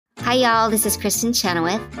Hi, y'all. This is Kristen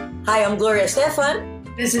Chenoweth. Hi, I'm Gloria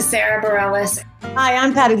Estefan. This is Sarah Bareilles. Hi,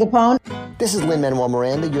 I'm Patti LuPone. This is Lin-Manuel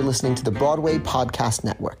Miranda. You're listening to the Broadway Podcast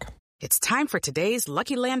Network. It's time for today's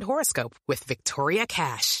Lucky Land horoscope with Victoria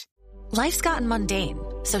Cash. Life's gotten mundane,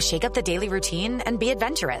 so shake up the daily routine and be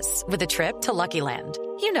adventurous with a trip to Lucky Land.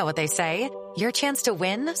 You know what they say. Your chance to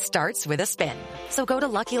win starts with a spin. So go to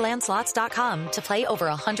LuckyLandSlots.com to play over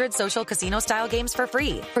 100 social casino-style games for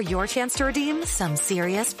free for your chance to redeem some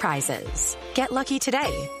serious prizes. Get lucky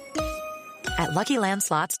today at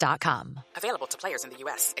LuckyLandSlots.com. Available to players in the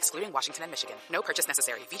U.S., excluding Washington and Michigan. No purchase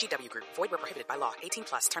necessary. VGW Group. Void where prohibited by law.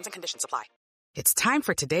 18+. Terms and conditions apply. It's time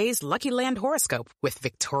for today's Lucky Land horoscope with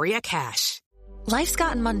Victoria Cash. Life's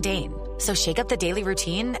gotten mundane, so shake up the daily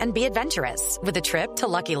routine and be adventurous with a trip to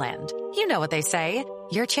Lucky Land. You know what they say.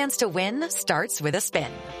 Your chance to win starts with a spin.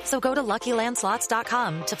 So go to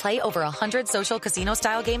LuckyLandSlots.com to play over 100 social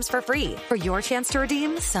casino-style games for free for your chance to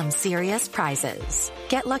redeem some serious prizes.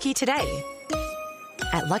 Get lucky today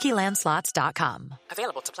at LuckyLandSlots.com.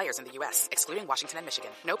 Available to players in the U.S., excluding Washington and Michigan.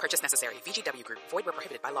 No purchase necessary. VGW Group. Void where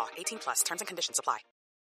prohibited by law. 18+. Terms and conditions apply.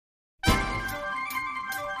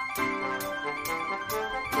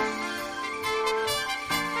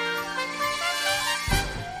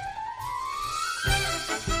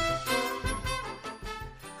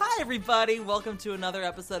 Hi, everybody. Welcome to another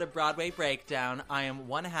episode of Broadway Breakdown. I am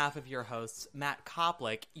one half of your hosts, Matt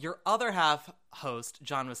Koplik. Your other half host,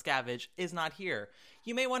 John Miscavige, is not here.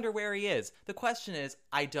 You may wonder where he is. The question is,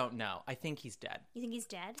 I don't know. I think he's dead. You think he's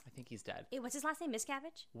dead? I think he's dead. What's his last name?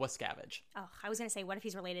 Miscavige? Wascavige. Oh, I was going to say, what if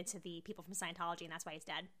he's related to the people from Scientology and that's why he's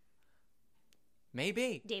dead?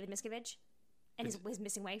 Maybe. David Miscavige? And his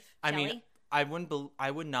missing wife, I Shelley? mean, I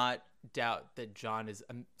would not doubt that John is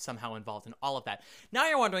somehow involved in all of that. Now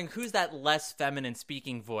you're wondering who's that less feminine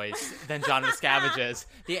speaking voice than John Miscavige is.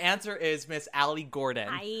 The answer is Miss Allie Gordon.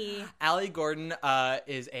 Hi. Allie Gordon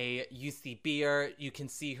is a UCBer. You can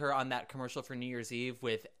see her on that commercial for New Year's Eve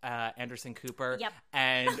with Anderson Cooper. Yep.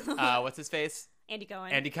 And what's his face? Andy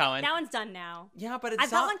Cohen. Andy Cohen. That one's done now. Yeah, but it's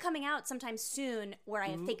I've got one coming out sometime soon where I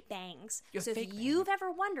have fake bangs. You have So if fake you've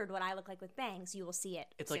ever wondered what I look like with bangs, you will see it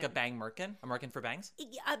It's soon. like a bang merkin? A merkin for bangs?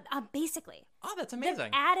 Basically. Oh, that's The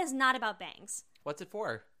amazing. ad is not about bangs. What's it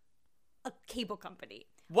for? A cable company.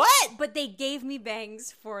 What? But they gave me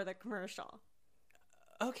bangs for the commercial.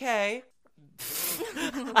 Okay.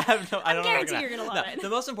 I don't guarantee you're gonna love it. The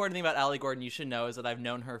most important thing about Allie Gordon you should know is that I've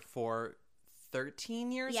known her for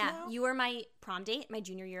 13 years Yeah, now. you were my prom date my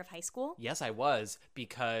junior year of high school. Yes, I was,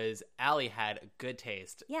 because Allie had good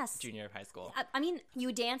taste. Yes. Junior year of high school. I mean,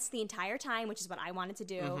 you danced the entire time, which is what I wanted to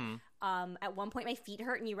do. Mm-hmm. At one point, my feet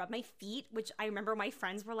hurt, and you rubbed my feet, which I remember my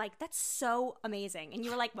friends were like, "That's so amazing," and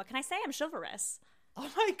you were like, "What can I say? I'm chivalrous." Oh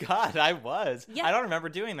my God, I was. Yeah. I don't remember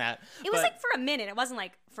doing that. It was like for a minute. It wasn't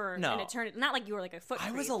like for No. an eternity. Not like you were like a foot.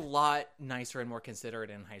 I was creep. a lot nicer and more considerate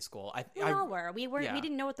in high school. We all were. We Yeah.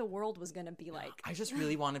 didn't know what the world was gonna be like. I just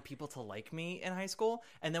really wanted people to like me in high school.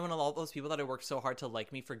 And then when all those people that I worked so hard to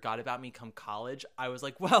like me forgot about me come college, I was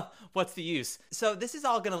like, well, what's the use? So this is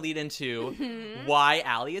all going to lead into why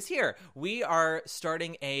Allie is here. We are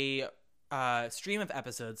starting a stream of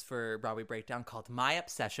episodes for Broadway Breakdown called My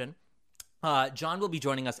Obsession. John will be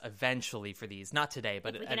joining us eventually for these. Not today,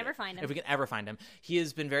 but If we can ever find him. If we can ever find him. He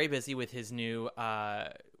has been very busy with his new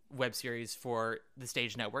web series for the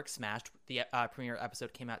Stage Network, Smashed. The premiere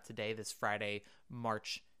episode came out today, this Friday,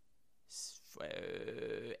 March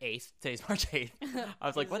 8th. Today's March 8th. I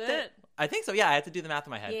was like, Is what? it? I think so. Yeah, I had to do the math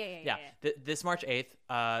in my head. Yeah. This March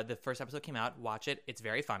 8th, the first episode came out. Watch it. It's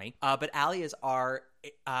very funny. But Allie is our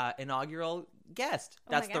inaugural guest.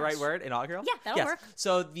 That's the right gosh. word? Inaugural? Yeah, that'll work.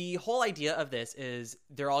 So the whole idea of this is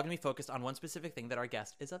they're all going to be focused on one specific thing that our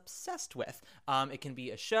guest is obsessed with. It can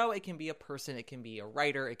be a show. It can be a person. It can be a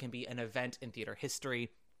writer. It can be an event in theater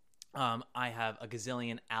history. I have a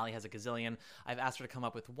gazillion. Allie has a gazillion. I've asked her to come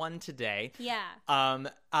up with one today. Yeah.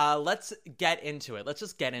 Let's get into it. Let's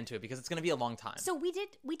just get into it because it's going to be a long time. So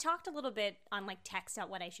we talked a little bit on like text about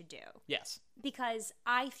what I should do. Yes. Because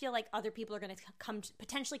I feel like other people are going to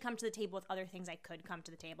potentially come to the table with other things I could come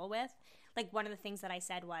to the table with. Like one of the things that I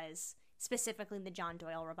said was specifically the John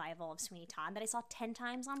Doyle revival of Sweeney Todd that I saw 10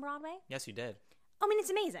 times on Broadway. Yes, you did. I mean,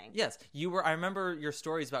 it's amazing. Yes, you were. I remember your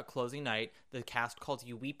stories about closing night. The cast called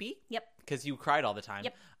you Weepy. Yep. Because you cried all the time.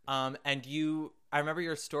 Yep. And I remember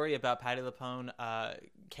your story about Patti LuPone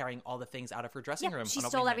carrying all the things out of her dressing room. She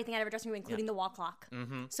stole everything out of her dressing room, including the wall clock.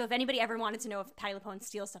 Mm-hmm. So if anybody ever wanted to know if Patti LuPone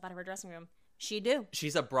steals stuff out of her dressing room, she do.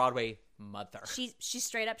 She's a Broadway mother. She's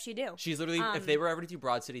straight up, she do. She's literally, if they were ever to do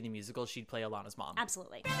Broad City the musical, she'd play Alana's mom.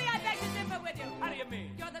 Absolutely. I beg to differ with you. How do you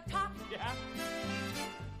mean? You're the top. Yeah.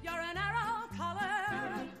 You're an arrow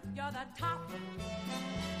color. You're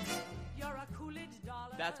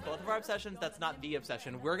That's both of our obsessions. That's not the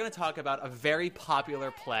obsession. We're going to talk about a very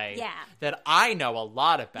popular play Yeah. that I know a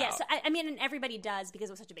lot about. Yeah, so I mean, and everybody does because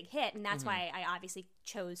it was such a big hit, and that's why I obviously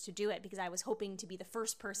chose to do it, because I was hoping to be the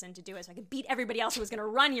first person to do it so I could beat everybody else who was going to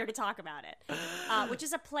run here to talk about it. Which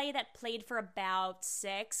is a play that played for about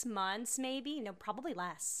 6 months, maybe. No, probably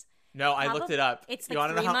less. No, I looked it up. It's You like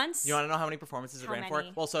wanna know 3 months. You want to know how many performances it How ran for?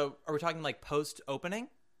 many? Well, so are we talking like post-opening?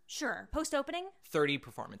 Sure. Post-opening? 30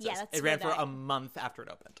 performances. Yeah, that's it ran what for a month after it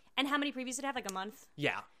opened. And how many previews did it have? Like a month?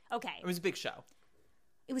 Yeah. Okay. It was a big show.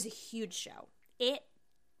 It was a huge show. It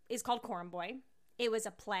is called Coram Boy. It was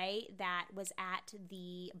a play that was at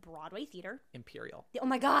the Broadway Theater. Imperial. Oh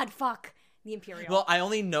my God, fuck. The Imperial. Well, I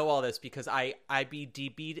only know all this because I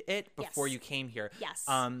IBDB'd it before Yes. you came here. Yes.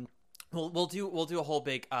 We'll do a whole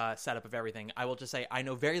big setup of everything. I will just say I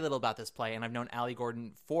know very little about this play, and I've known Allie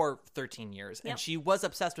Gordon for 13 years, and Yep. she was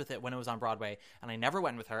obsessed with it when it was on Broadway, and I never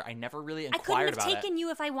went with her. I never really I couldn't inquired have about taken it. you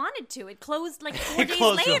if I wanted to. It closed like 4 It days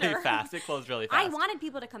closed later. really fast. It closed really I fast. wanted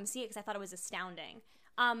people to come see it because I thought it was astounding.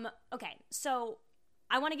 Okay, so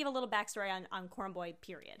I want to give a little backstory on Coram Boy,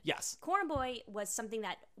 period. Yes. Coram Boy was something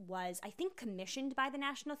that was, I think, commissioned by the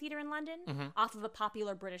National Theatre in London Mm-hmm. off of a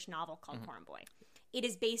popular British novel called Coram Boy. It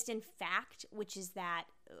is based in fact, which is that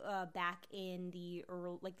back in the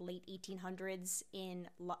late 1800s in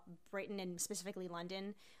Britain and specifically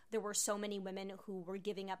London, there were so many women who were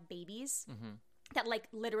giving up babies that like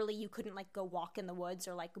literally you couldn't like go walk in the woods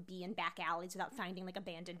or like be in back alleys without finding like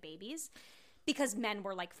abandoned babies. Because men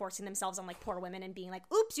were like forcing themselves on like poor women and being like,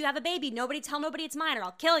 oops, you have a baby. Tell nobody it's mine or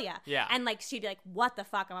I'll kill you. Yeah. And like she'd be like, what the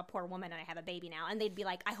fuck? I'm a poor woman and I have a baby now. And they'd be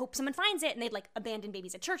like, I hope someone finds it. And they'd like abandon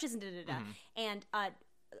babies at churches and da-da-da. And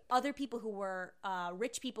other people who were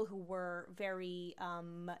rich people who were very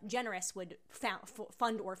generous would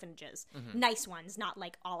fund orphanages. Nice ones, not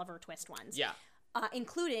like Oliver Twist ones. Yeah.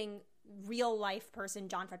 Including real life person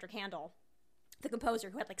John Frederick Handel, the composer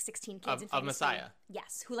who had like 16 kids Of Messiah.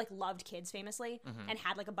 Yes, who like loved kids famously and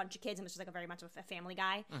had like a bunch of kids and was just like a very much of a family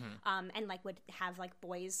guy. And like would have like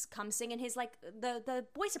boys come sing in his like the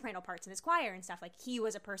boy soprano parts in his choir and stuff. Like he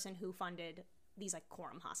was a person who funded these like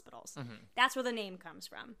Coram hospitals. That's where the name comes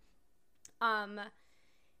from.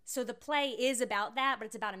 So the play is about that, but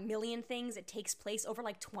it's about a million things. It takes place over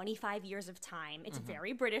like 25 years of time. It's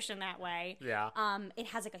very British in that way. Yeah. It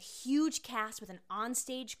has like a huge cast with an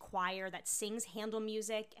onstage choir that sings Handel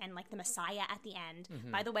music and like the Messiah at the end.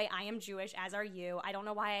 By the way, I am Jewish, as are you. I don't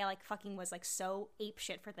know why I like fucking was like so ape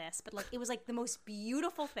shit for this, but like it was like the most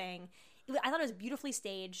beautiful thing. I thought it was beautifully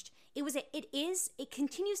staged. It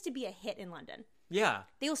continues to be a hit in London. Yeah.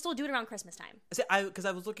 They will still do it around Christmas time. Because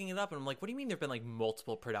I was looking it up and I'm like, what do you mean there've been like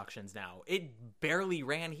multiple productions now? It barely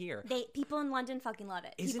ran here. People in London fucking love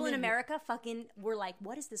it. Isn't People in it- America fucking were like,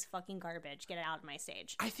 what is this fucking garbage? Get it out of my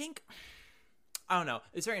stage. I don't know.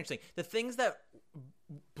 It's very interesting. The things that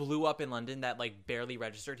blew up in London that like barely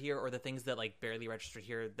registered here, or the things that like barely registered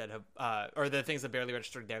here that have, or the things that barely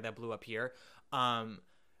registered there that blew up here. I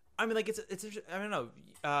mean, like it's I don't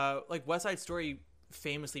know. Like West Side Story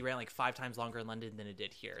famously ran like 5 times longer in London than it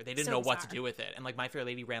did here. They didn't So know what to bizarre. do with it, and like My Fair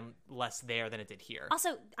Lady ran less there than it did here.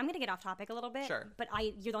 Also, I'm going to get off topic a little bit. Sure. But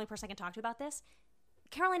you're the only person I can talk to about this.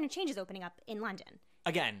 Carolina Change is opening up in London.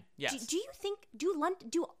 Again, yes. Do you think, do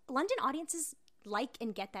London audiences like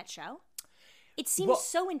and get that show? It seems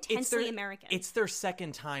so intensely American. It's their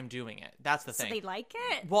second time doing it. That's the so thing. they like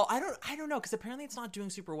it? Well, I don't know, because apparently it's not doing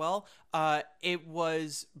super well. It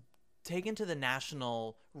was taken to the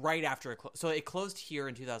National right after it closed. So it closed here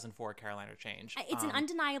in 2004, Carolina Change. It's an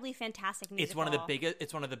undeniably fantastic musical. It's one of the biggest.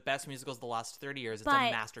 It's one of the best musicals of the last 30 years. It's but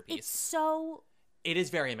a masterpiece. It's so It is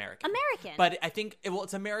very American. American. But I think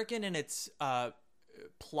it's American in its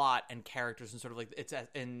plot and characters and sort of like it's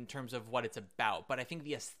in terms of what it's about. But I think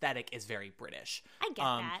the aesthetic is very British. I get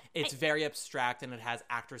that. It's very abstract, and it has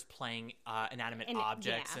actors playing inanimate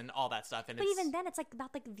objects yeah. and all that stuff. And But even then, it's like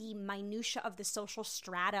about like the minutia of the social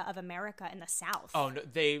strata of America in the South. Oh no,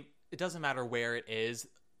 it doesn't matter where it is.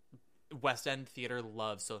 West End theater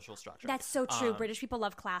loves social structure. That's so true. British people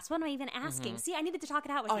love class. What am I even asking? See, I needed to talk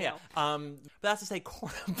it out with Oh you. yeah. But that's to say,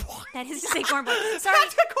 Coram Boy. That is to say, Coram Boy. Sorry,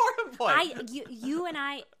 That's a Coram Boy. you and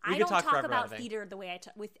I could don't talk talk forever, I about think. theater the way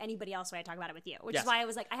with anybody else. The way I talk about it with you, which Yes. is why I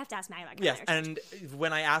was like, I have to ask Maggie. Yes, and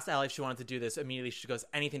when I asked Allie if she wanted to do this, immediately she goes,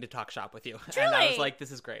 anything to talk shop with you. Truly? And I was like,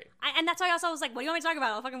 this is great. And that's why I also was like, what do you want me to talk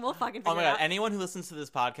about? We'll fucking figure Oh my it god, out. anyone who listens to this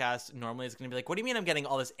podcast normally is going to be like, what do you mean I'm getting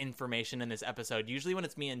all this information in this episode? Usually when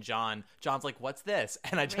it's me and John, John's like, what's this?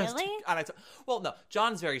 And I just, Really? well, no,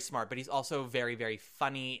 John's very smart, but he's also very, very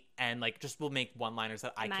funny and like just will make one-liners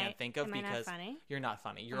that I can't think of am I not because funny? you're not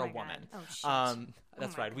funny. You're Oh a my God. woman. Oh, shit.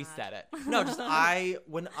 That's my right. We God. said it. No, just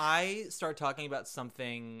when I start talking about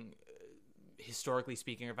something historically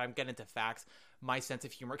speaking, or if I'm getting into facts, my sense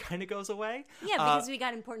of humor kind of goes away. Yeah, because we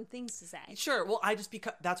got important things to say. Sure. Well,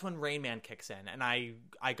 because that's when Rain Man kicks in, and I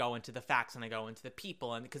go into the facts and I go into the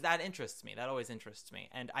people, and because that interests me, that always interests me,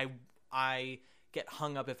 and I get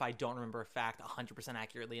hung up if I don't remember a fact 100%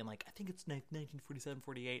 accurately, and like I think it's 1947,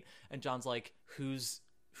 48, and John's like, who's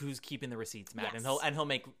keeping the receipts, Matt? Yes. And he'll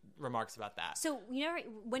make remarks about that. So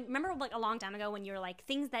remember like a long time ago when you were like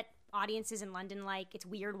things that audiences in London like, it's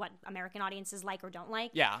weird what American audiences like or don't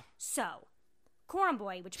like. Yeah. So, Coram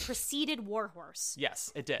Boy, which preceded Warhorse,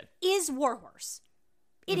 Yes, it did. is Warhorse.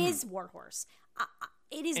 It is Warhorse.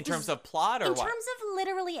 It is In terms of plot or in what? terms of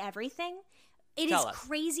literally everything. It Tell is us.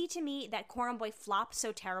 crazy to me that Coram Boy flopped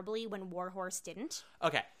so terribly when Warhorse didn't.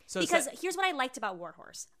 Okay. So Because here's what I liked about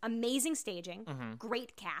Warhorse: amazing staging, Mm-hmm.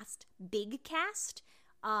 great cast, big cast,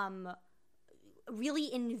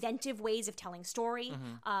 really inventive ways of telling story,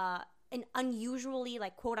 Mm-hmm. an unusually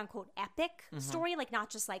like quote unquote epic story, like not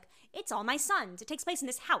just like it's all my sons. It takes place in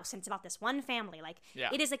this house and it's about this one family. Like Yeah.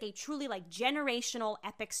 it is like a truly like generational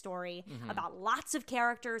epic story about lots of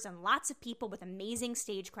characters and lots of people with amazing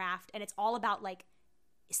stagecraft, and it's all about like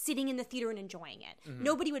sitting in the theater and enjoying it.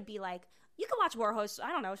 Nobody would be like, you can watch Warhorse, I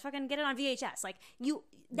don't know, fucking get it on VHS. Like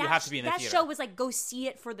that have to be in the that theater. show was like, go see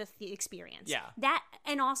it for the experience. Yeah. That,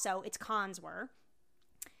 and also its cons were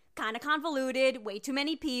kind of convoluted, way too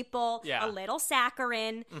many people, Yeah. a little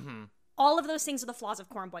saccharine. All of those things are the flaws of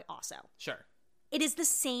Coram Boy also. sure. It is the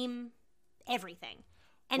same everything.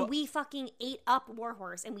 And Well- we fucking ate up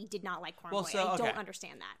Warhorse and we did not like Coram Well, Boy. so, I okay. don't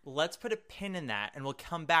understand that. Let's put a pin in that and we'll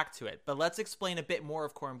come back to it. But let's explain a bit more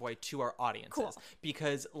of Coram Boy to our audiences. Cool.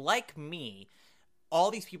 Because like me,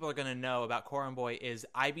 all these people are going to know about Coram Boy is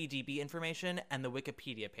IMDb information and the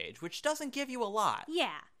Wikipedia page, which doesn't give you a lot.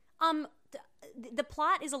 Yeah. The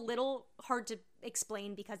plot is a little hard to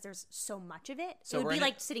explain because there's so much of it. So it would we're be in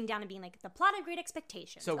like sitting down and being like, the plot of Great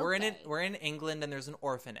Expectations. So we're Okay. in England and there's an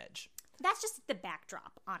orphanage. That's just the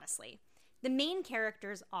backdrop, honestly. The main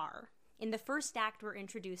characters are, in the first act, we're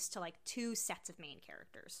introduced to like two sets of main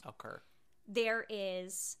characters. Okay. There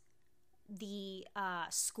is the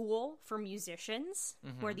school for musicians,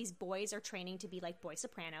 where these boys are training to be like boy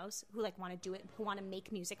sopranos, who like want to do it, who want to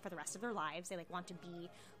make music for the rest of their lives. They like want to be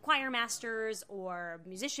choir masters or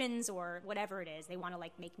musicians or whatever it is. They want to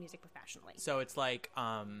like make music professionally. So it's like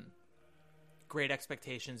Great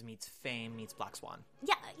Expectations meets Fame meets Black Swan.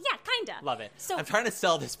 Yeah, kinda. Love it. So I'm trying to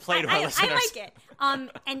sell this play to our I listeners. like it.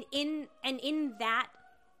 And in that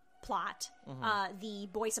plot, the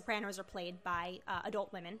boy sopranos are played by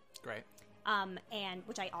adult women. Great. And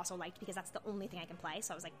which I also liked because that's the only thing I can play.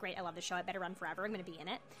 So I was like, great, I love the show. It better run forever. I'm going to be in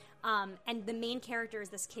it. And the main character is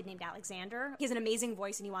this kid named Alexander. He has an amazing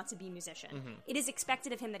voice and he wants to be a musician. It is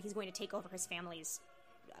expected of him that he's going to take over his family's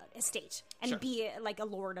estate and Sure. be like a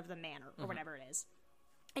lord of the manor or whatever it is.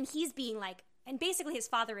 And he's being like, and basically his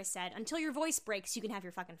father has said, until your voice breaks, you can have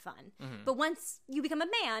your fucking fun. But once you become a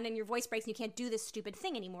man and your voice breaks and you can't do this stupid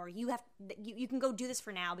thing anymore, you can go do this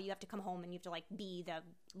for now, but you have to come home and you have to like be the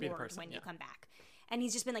lord person, when yeah. you come back. And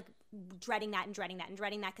he's just been like dreading that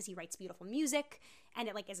because he writes beautiful music and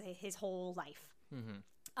it like is his whole life.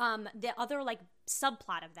 The other like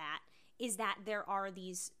subplot of that is that there are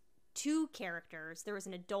these two characters. There is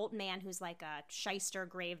an adult man who's like a shyster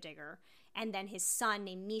gravedigger, and then his son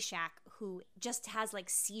named Meshach, who just has like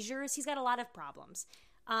seizures. He's got a lot of problems.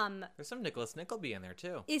 There's some Nicholas Nickleby in there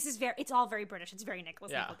too. It's all very British. It's very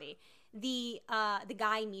Nicholas Yeah. Nickleby. The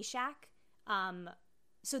guy Meshach,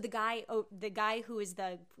 so the guy who is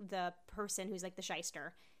the person who's like the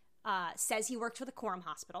shyster, says he worked for the Coram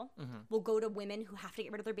Hospital, will go to women who have to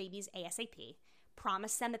get rid of their babies ASAP,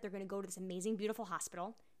 promise them that they're going to go to this amazing, beautiful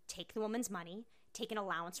hospital, take the woman's money, take an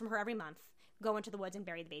allowance from her every month, go into the woods and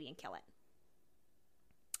bury the baby and kill it.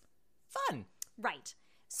 Fun. Right.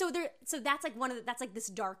 So that's like that's like this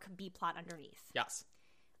dark B plot underneath. Yes.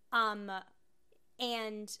 And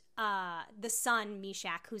the son,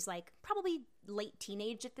 Meshach, who's like probably late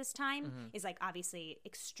teenage at this time, is like obviously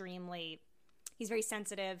extremely, he's very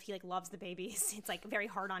sensitive. He like loves the babies. It's like very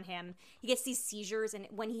hard on him. He gets these seizures, and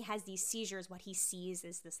when he has these seizures, what he sees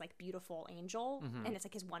is this like beautiful angel, and it's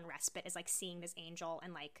like his one respite is like seeing this angel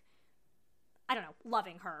and like, I don't know,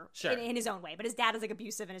 loving her Sure. in his own way. But his dad is like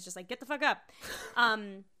abusive and is just like, get the fuck up.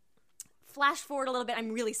 Flash forward a little bit.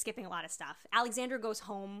 I'm really skipping a lot of stuff. Alexander goes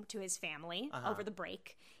home to his family over the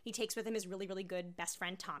break. He takes with him his really, really good best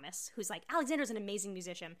friend, Thomas, who's like, Alexander's an amazing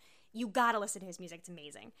musician. You gotta listen to his music. It's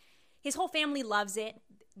amazing. His whole family loves it.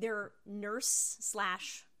 Their nurse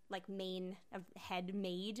slash like main head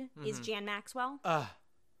maid is Jan Maxwell.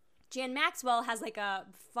 Jan Maxwell has like a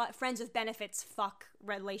friends with benefits fuck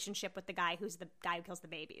relationship with the guy who's the guy who kills the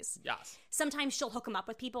babies. Yes. Sometimes she'll hook him up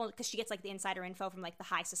with people because she gets like the insider info from like the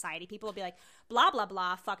high society. People will be like, blah, blah,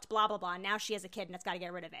 blah, fucked, blah, blah, blah. And now she has a kid and it's got to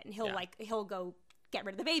get rid of it. And he'll go get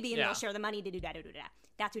rid of the baby and they'll share the money to do that.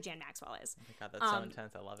 That's who Jan Maxwell is. Oh my God, that's so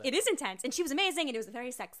intense. I love it. It is intense. And she was amazing and it was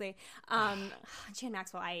very sexy. Jan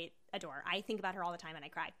Maxwell, I adore. I think about her all the time and I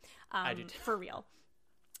cry. I do too. For real.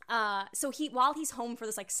 So while he's home for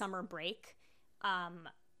this like summer break,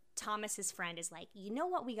 Thomas, his friend, is like, you know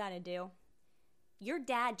what we gotta do? Your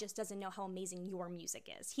dad just doesn't know how amazing your music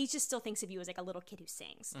is. He just still thinks of you as like a little kid who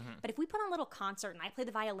sings. But if we put on a little concert and I play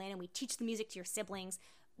the violin and we teach the music to your siblings,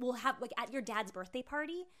 we'll have like at your dad's birthday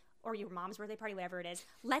party or your mom's birthday party, whatever it is,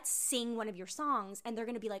 let's sing one of your songs and they're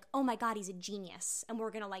gonna be like, oh my God, he's a genius. And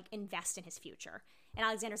we're gonna like invest in his future. And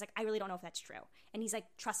Alexander's like, I really don't know if that's true. And he's like,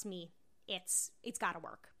 trust me, it's gotta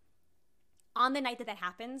work. On the night that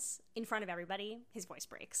happens, in front of everybody, his voice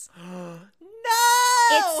breaks. No!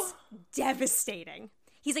 It's devastating.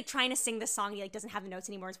 He's like trying to sing this song. He like doesn't have the notes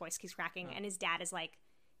anymore. His voice keeps cracking. And his dad is like,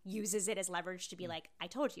 uses it as leverage to be like, I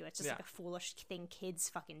told you. It's just like a foolish thing kids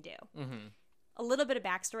fucking do. A little bit of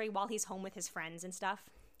backstory. While he's home with his friends and stuff,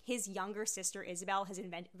 his younger sister, Isabel, has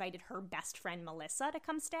invited her best friend, Melissa, to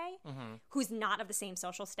come stay, who's not of the same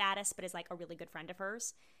social status, but is like a really good friend of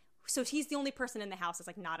hers. So he's the only person in the house that's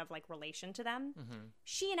like not of like relation to them.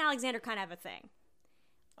 She and Alexander kind of have a thing.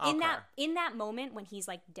 Okay. In that moment when he's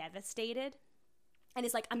like devastated and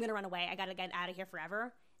is like, I'm gonna run away, I gotta get out of here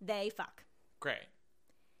forever, they fuck. Great.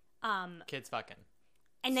 Kids fucking.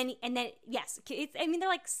 And then yes, it's, I mean they're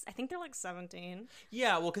like, I think they're like 17.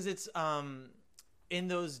 Yeah, well, because it's in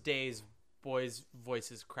those days, boys'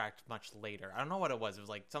 voices cracked much later. I don't know what it was. It was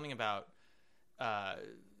like something about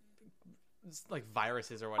like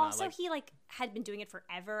viruses or whatnot. Also, he like had been doing it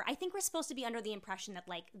forever. I think we're supposed to be under the impression that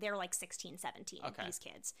like they're like 16, 17, these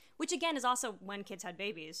kids. Which again is also when kids had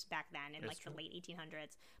babies back then in like the late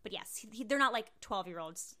 1800s. But yes, they're not like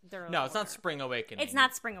 12-year-olds. They're no, it's not Spring Awakening. It's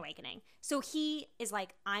not Spring Awakening. So he is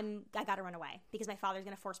like, I gotta run away because my father's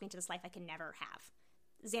gonna force me into this life I can never have.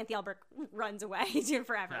 Xanthi Albrecht runs away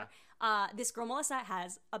forever. Yeah. This girl Melissa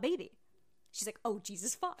has a baby. She's like, oh,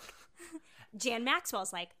 Jesus fuck. Jan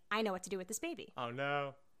Maxwell's like, I know what to do with this baby. Oh,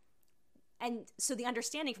 no. And so the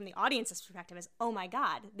understanding from the audience's perspective is, oh, my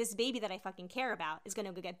God, this baby that I fucking care about is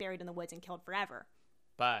going to get buried in the woods and killed forever.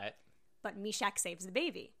 But Meshach saves the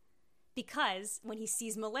baby. Because when he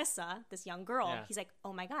sees Melissa, this young girl, he's like,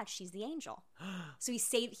 oh, my God, she's the angel. So he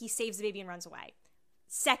saves the baby and runs away.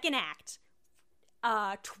 Second act.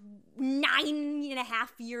 9.5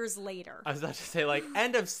 years later. I was about to say, like,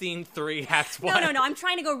 end of scene 3, act 1. No. I'm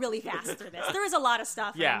trying to go really fast through this. There is a lot of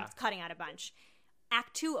stuff. Yeah. I'm cutting out a bunch.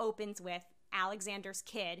 Act 2 opens with Alexander's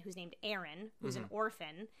kid, who's named Aaron, who's an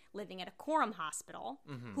orphan, living at a Coram hospital,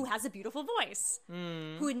 who has a beautiful voice,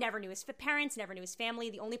 who never knew his parents, never knew his family.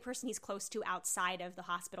 The only person he's close to outside of the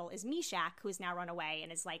hospital is Meshach, who has now run away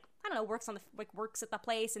and is like, I don't know, works at the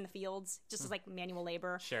place in the fields, just as like manual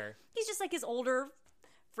labor. Sure. He's just like his older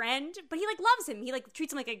friend, but he like loves him. He like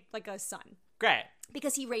treats him like a son. Great.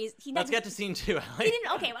 Because Let's get to scene 2.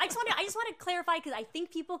 Okay, I just want to clarify because I think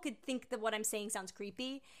people could think that what I'm saying sounds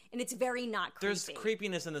creepy, and it's very not creepy. There's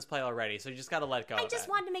creepiness in this play already, so you just got to let go. I just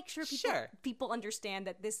wanted to make sure people understand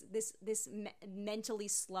that this mentally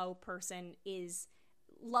slow person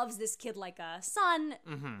loves this kid like a son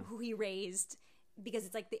who he raised because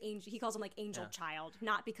it's like the angel. He calls him like angel child,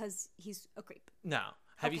 not because he's a creep. No.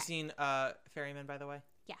 Have you seen Ferryman, by the way?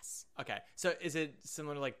 Yes. Okay. So is it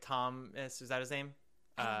similar to like Thomas? Is that his name?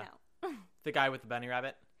 I don't know. The guy with the bunny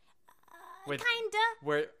rabbit?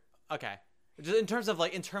 Kinda. Okay. Just in terms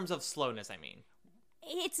of slowness, I mean.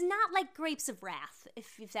 It's not like Grapes of Wrath,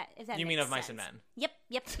 if that You mean makes of Mice sense. and Men?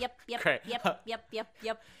 Yep. Great. Yep.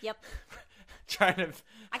 Trying to.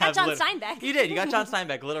 I got John Steinbeck. You did. You got John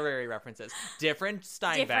Steinbeck. Literary references. Different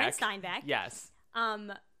Steinbeck. Different Steinbeck. Yes.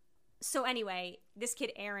 So anyway, this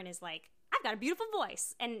kid Aaron is like, I've got a beautiful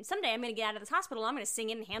voice, and someday I'm going to get out of this hospital and I'm going to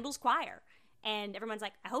sing in Handel's choir. And everyone's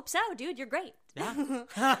like, I hope so, dude. You're great.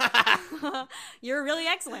 Yeah. You're really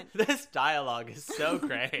excellent. This dialogue is so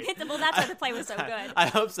great. Well, that's why the play was so good. I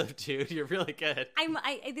hope so, dude. You're really good.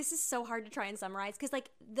 This is so hard to try and summarize because,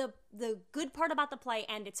 like, the good part about the play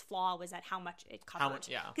and its flaw was at how much it covered.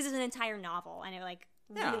 Yeah. Because it's an entire novel and it, like,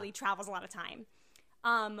 really travels a lot of time.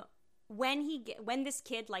 when this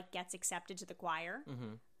kid like gets accepted to the choir,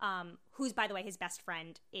 who's by the way his best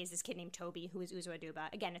friend is this kid named Toby, who is Uzo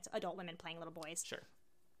Aduba. Again, it's adult women playing little boys. Sure.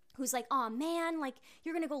 Who's like, oh man, like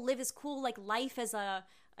you're gonna go live this cool like life as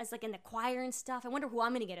like in the choir and stuff. I wonder who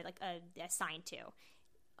I'm gonna get assigned to.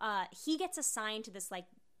 He gets assigned to this like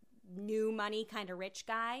new money kind of rich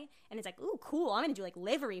guy, and it's like, ooh, cool. I'm gonna do like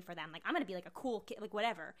livery for them. Like I'm gonna be like a cool kid, like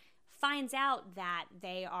whatever. Finds out that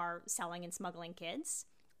they are selling and smuggling kids.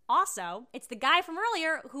 Also, it's the guy from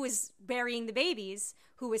earlier who is burying the babies,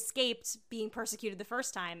 who escaped being persecuted the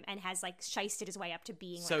first time and has like shysted his way up to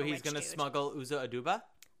being. So like, a he's rich gonna dude. smuggle Uzo Aduba.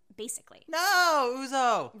 Basically. No,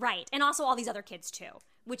 Uzo. Right, and also all these other kids too,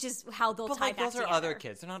 which is how they'll But tie like back those together. are other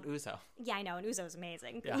kids. They're not Uzo. Yeah, I know, and Uzo's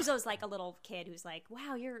amazing. Yeah. Uzo's like a little kid who's like,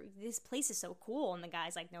 "Wow, this place is so cool," and the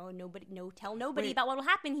guy's like, tell nobody Wait, about what will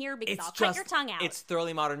happen here because It's I'll just cut your tongue out." It's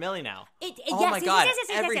Thoroughly Modern Millie now. Yes, Oh my god, yes,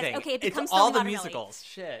 everything. Okay, it becomes it's all Thoroughly the Modern Millie. musicals.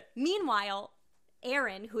 Shit. Meanwhile,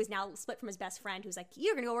 Aaron, who is now split from his best friend, who's like,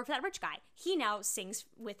 "You're gonna go work for that rich guy." He now sings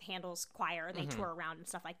with Handel's choir. They tour around and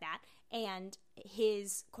stuff like that. And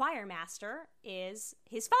his choir master is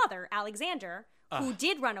his father, Alexander, who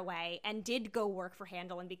did run away and did go work for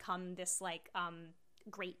Handel and become this like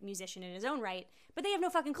great musician in his own right. But they have no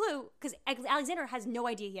fucking clue because Alexander has no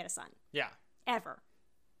idea he had a son Yeah. ever.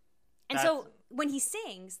 And so when he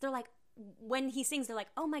sings, they're like,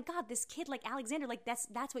 oh my god, this kid like Alexander, like that's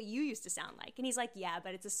what you used to sound like. And he's like, yeah,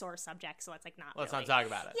 but it's a sore subject, so it's like not. Let's really. not talk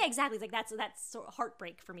about it. Yeah, exactly. It's like that's sort of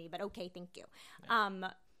heartbreak for me, but okay, thank you. Yeah.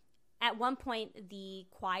 At one point, the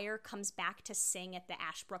choir comes back to sing at the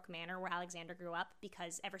Ashbrook Manor where Alexander grew up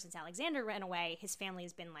because ever since Alexander ran away, his family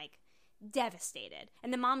has been like devastated.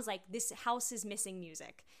 And the mom's like, this house is missing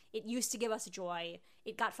music. It used to give us joy.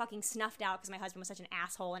 It got fucking snuffed out because my husband was such an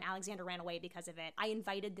asshole and Alexander ran away because of it. I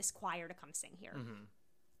invited this choir to come sing here. Mm-hmm.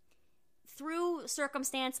 Through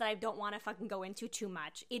circumstance that I don't want to fucking go into too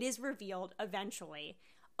much, it is revealed eventually,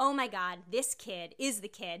 oh my god, this kid is the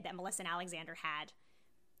kid that Melissa and Alexander had.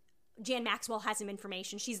 Jan Maxwell has some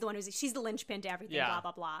information. She's the linchpin to everything, blah,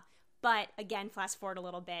 blah, blah. But again, fast forward a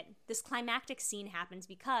little bit. This climactic scene happens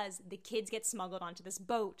because the kids get smuggled onto this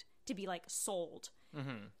boat to be like sold.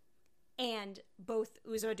 Mm-hmm. And both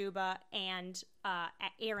Uzo Aduba and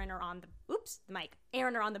Aaron are on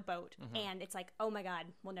Aaron are on the boat. Mm-hmm. And it's like, oh my god,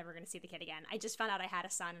 we're never going to see the kid again. I just found out I had a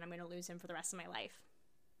son and I'm going to lose him for the rest of my life.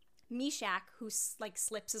 Meshach, who like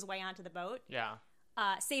slips his way onto the boat,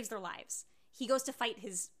 saves their lives. He goes to fight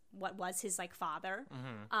what was his like father.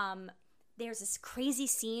 Mm-hmm. There's this crazy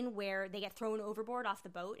scene where they get thrown overboard off the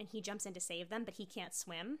boat and he jumps in to save them, but he can't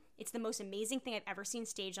swim. It's the most amazing thing I've ever seen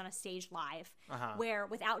staged on a stage live, where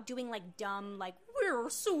without doing like dumb, like, we're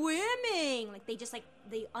swimming, like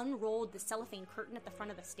they unrolled the cellophane curtain at the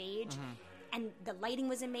front of the stage. Mm-hmm. And the lighting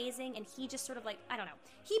was amazing, and he just sort of like, I don't know.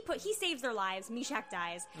 He saves their lives. Meshach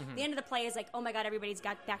dies. Mm-hmm. The end of the play is like, oh my god, everybody's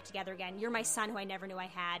got back together again. You're my son who I never knew I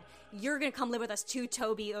had. You're gonna come live with us too,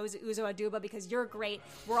 Toby Uzo Aduba, because you're great.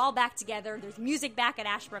 We're all back together. There's music back at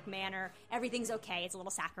Ashbrook Manor. Everything's okay. It's a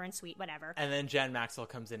little saccharine sweet, whatever. And then Jan Maxwell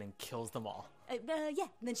comes in and kills them all. And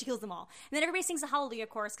then she kills them all. And then everybody sings the Hallelujah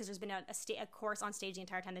chorus because there's been a chorus on stage the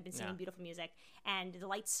entire time. They've been singing beautiful music. And the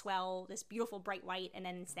lights swell, this beautiful bright white, and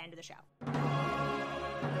then it's the end of the show.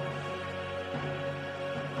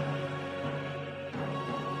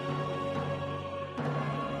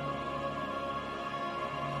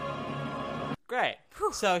 Great.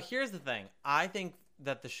 Whew. So here's the thing. I think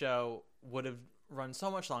that the show would have run so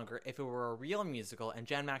much longer if it were a real musical and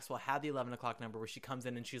Jan Maxwell had the 11 o'clock number where she comes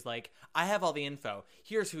in and she's like, I have all the info.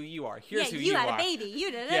 Here's who you are. Here's who you are. You had a baby.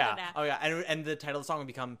 You did it. Yeah. Oh, yeah. And the title of the song would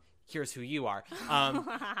become, Here's Who You Are.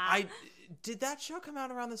 Did that show come out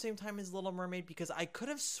around the same time as Little Mermaid? Because I could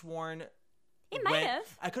have sworn... It might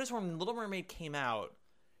have. I could have sworn when Little Mermaid came out,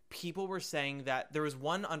 people were saying that there was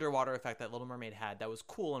one underwater effect that Little Mermaid had that was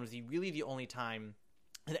cool and was really the only time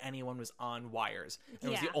that anyone was on wires. And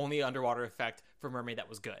it was the only underwater effect for Mermaid that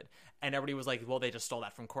was good. And everybody was like, well, they just stole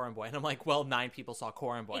that from Corin Boy. And I'm like, well, 9 people saw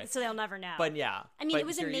Corin Boy. So they'll never know. But yeah. I mean, it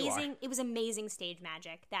was amazing. It was amazing stage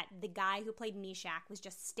magic that the guy who played Meshach was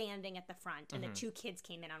just standing at the front and the 2 kids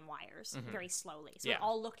came in on wires very slowly. So it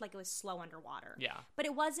all looked like it was slow underwater. Yeah. But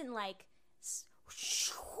it wasn't like...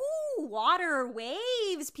 water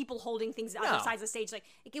waves, people holding things on the sides of the stage, like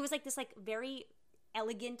it was like this like very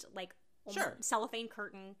elegant like cellophane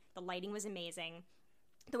curtain. The lighting was amazing.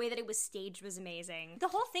 The way that it was staged was amazing. The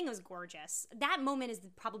whole thing was gorgeous. That moment is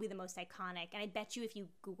probably the most iconic, and I bet you if you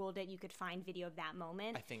Googled it, you could find video of that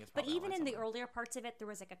moment. I think it's But probably even in online the somewhere. earlier parts of it, there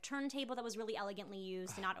was like a turntable that was really elegantly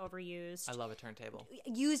used and not overused. I love a turntable.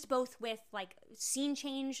 Used both with like scene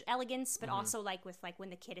change elegance, Mm-hmm. but also like with like when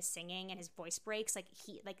the kid is singing and his voice breaks, like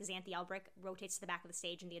Xanthi Elbrick rotates to the back of the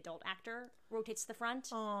stage and the adult actor rotates to the front.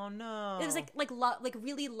 Oh no! It was like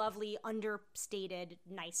really lovely, understated,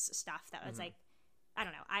 nice stuff that was like, I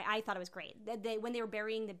don't know. I thought it was great. When they were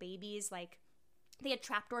burying the babies, like they had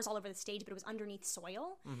trapdoors all over the stage, but it was underneath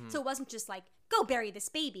soil, so it wasn't just like go bury this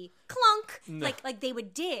baby, clunk. No. Like they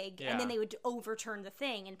would dig and then Yeah. they would overturn the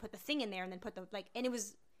thing and put the thing in there and then put the like, and it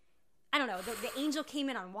was, I don't know. The angel came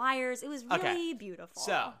in on wires. It was really beautiful.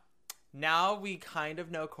 So now we kind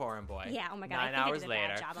of know Corin Boy. Yeah, oh my God, 9 I think I hours did a later.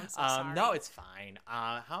 bad job. I'm so sorry. No, it's fine.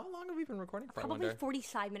 How long have we been recording for? I Probably wonder?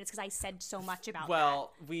 45 minutes because I said so much about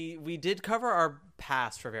Well, we did cover our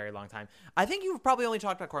past for a very long time. I think you've probably only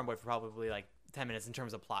talked about Corin Boy for probably like 10 minutes in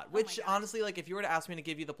terms of plot, which God. honestly, like if you were to ask me to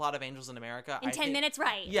give you the plot of Angels in America, that. In 10 minutes,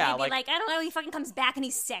 right. Yeah, You'd be like, I don't know, he fucking comes back and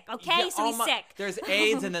he's sick, okay? Yeah, So he's sick. There's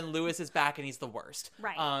AIDS, and then Lewis is back, and he's the worst.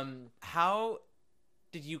 Right. How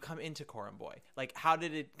did you come into Corin Boy? Like, how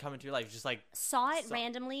did it come into your life? Just like, Saw it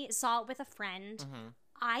randomly, saw it with a friend. Mm-hmm.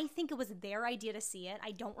 I think it was their idea to see it.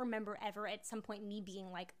 I don't remember ever at some point me being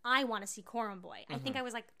like, I want to see Corin Boy. I Mm-hmm. think I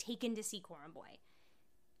was like taken to see Corin Boy.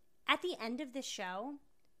 At the end of this show,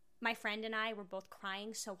 my friend and I were both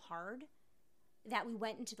crying so hard that we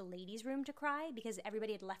went into the ladies' room to cry because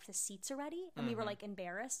everybody had left the seats already, and we were like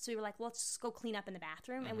embarrassed. So we were like, well, let's just go clean up in the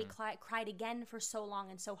bathroom. And we cried again for so long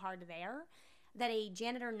and so hard there that a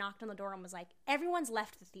janitor knocked on the door and was like, everyone's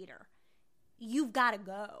left the theater. You've got to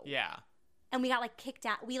go. yeah. And we got like kicked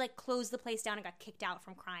out. We like closed the place down and got kicked out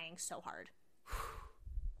from crying so hard.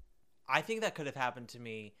 I think that could have happened to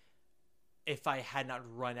me if I had not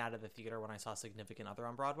run out of the theater when I saw Significant Other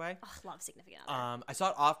on Broadway. Ugh, love Significant Other. I saw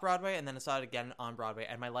it off Broadway, and then I saw it again on Broadway,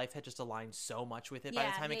 and my life had just aligned so much with it by the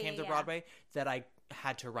Yeah, time it yeah, came yeah, to yeah. Broadway that I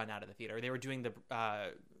had to run out of the theater. They were doing the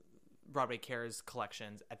Broadway Cares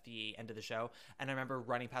collections at the end of the show, and I remember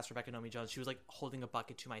running past Rebecca Nomi Jones. She was like holding a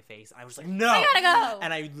bucket to my face. I was like, "No, I gotta go!"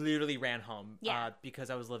 And I literally ran home Yeah. because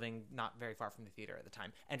I was living not very far from the theater at the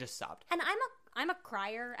time, and just sobbed. And I'm a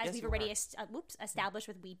crier, as Yes, we've you already are. established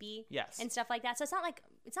with Weepy, Yes. and stuff like that. So it's not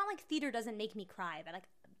like theater doesn't make me cry, but like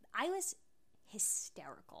I was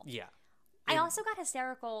hysterical. Yeah, I also got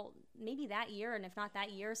hysterical maybe that year, and if not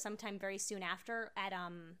that year, sometime very soon after at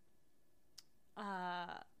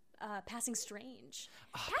Passing Strange.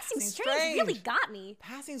 Passing Strange really got me.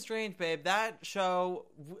 Passing Strange, babe. That show,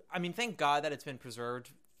 I mean, thank God that it's been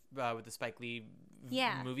preserved with the Spike Lee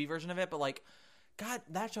Yeah. movie version of it, but like, God,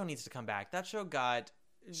 that show needs to come back. That show got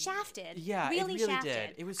Shafted. Yeah, it really really shafted.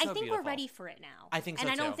 did. It was I so think beautiful. we're ready for it now. I think so,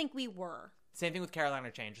 and I don't too. think we were. Same thing with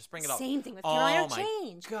Carolina Change. Just bring it up. Same thing with Oh Carolina my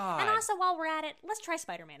Change. God. And also, while we're at it, let's try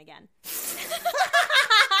Spider-Man again.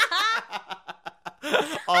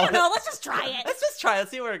 I don't know. Let's just try it. Let's just try.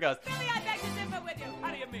 Let's see where it goes. Really, I beg to differ with you.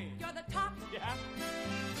 How do you mean? You're the top. Yeah.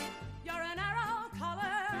 You're an arrow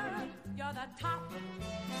color. You're the top.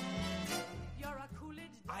 You're a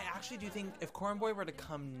Coolidge. I actually do think if Corin Boy were to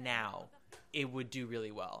come now, it would do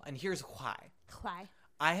really well. And here's why. Why?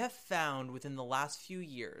 I have found within the last few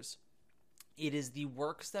years, it is the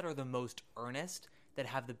works that are the most earnest that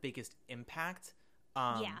have the biggest impact.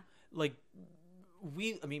 Yeah. Like,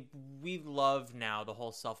 we love now the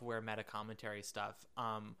whole self-aware meta commentary stuff,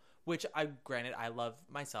 which I love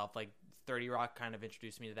myself. Like, 30 Rock kind of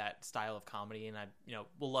introduced me to that style of comedy, and I,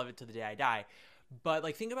 will love it to the day I die. But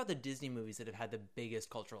like, think about the Disney movies that have had the biggest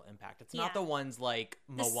cultural impact. It's not Yeah. the ones like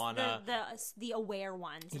Moana. The aware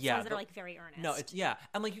ones. It's Yeah, ones that the- are like very earnest. No, it's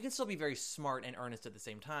and like you can still be very smart and earnest at the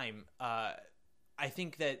same time. I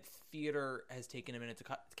think that theater has taken a minute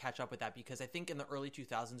to catch up with that, because I think in the early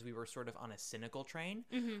 2000s we were sort of on a cynical train.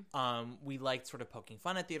 Mm-hmm. We liked sort of poking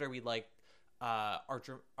fun at theater. We liked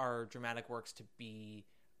our dramatic works to be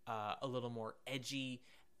a little more edgy,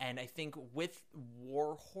 and I think with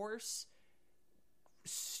Warhorse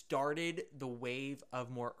started the wave of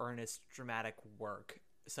more earnest dramatic work,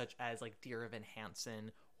 such as like Dear Evan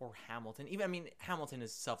Hansen or Hamilton. Hamilton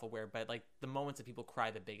is self-aware, but like the moments that people cry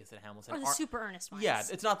the biggest at Hamilton Or the are super earnest ones. Yeah,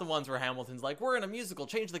 it's not the ones where Hamilton's like, we're in a musical,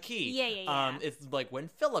 change the key. Yeah. It's like when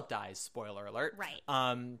Philip dies, spoiler alert. Right.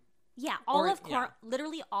 Yeah,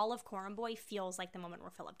 literally all of Corin Boy feels like the moment where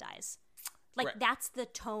Philip dies. Like, Right. that's the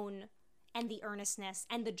tone and the earnestness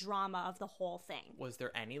and the drama of the whole thing. Was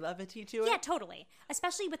there any levity to it? Yeah, totally.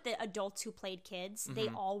 Especially with the adults who played kids. They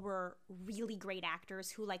Mm-hmm. all were really great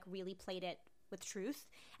actors who, like, really played it with truth.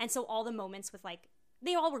 And so all the moments with, like,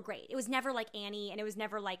 they all were great. It was never like Annie, and it was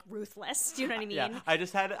never like ruthless. Do you know what I mean? Yeah,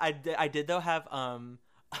 I did though have a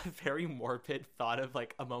very morbid thought of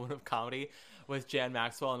like a moment of comedy with Jan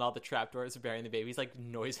Maxwell and all the trapdoors of burying the babies like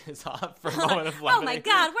noises off for a moment of levity. Oh my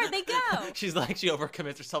God, where'd they go? She's like, she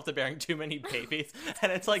overcommits herself to burying too many babies,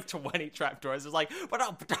 and it's like 20 trapdoors. It's like,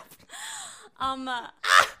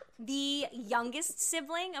 the youngest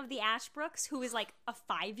sibling of the Ashbrooks, who is like a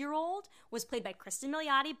 5-year-old, was played by Kristen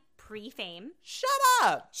Milioti pre-fame. Shut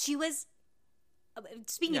up. She was,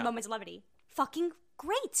 speaking of moments of levity, fucking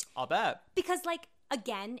great. I'll bet. Because, like,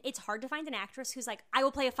 again, it's hard to find an actress who's like, I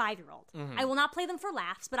will play a 5-year-old. I will not play them for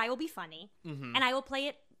laughs, but I will be funny. And I will play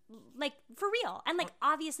it, like, for real. And, like,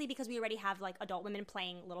 obviously, because we already have, like, adult women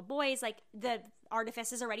playing little boys, like, the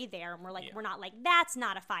artifice is already there. And we're like, we're not like, that's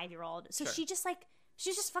not a 5-year-old. So she just, like,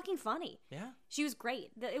 she's just fucking funny. Yeah. She was great.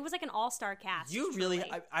 It was like an all-star cast. You really,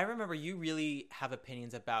 I remember you really have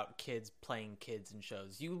opinions about kids playing kids in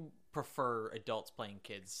shows. You prefer adults playing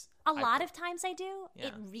kids. A lot of times I do. Yeah.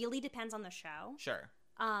 It really depends on the show. Sure.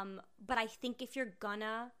 But I think if you're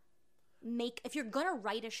gonna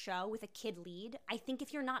write a show with a kid lead, I think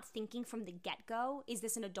if you're not thinking from the get-go, is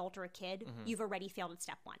this an adult or a kid, you've already failed at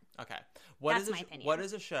step one. Okay. That's my opinion. What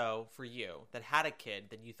is a show for you that had a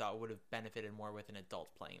kid that you thought would have benefited more with an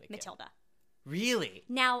adult playing the kid? Matilda. Really?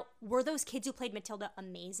 Now, were those kids who played Matilda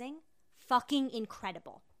amazing? Fucking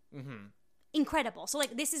incredible. Incredible. So,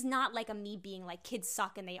 like, this is not like a me being like, kids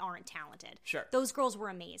suck and they aren't talented. Sure. Those girls were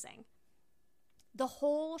amazing. The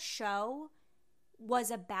whole show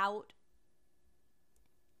was about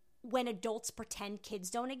when adults pretend kids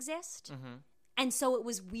don't exist. And so it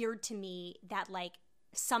was weird to me that, like,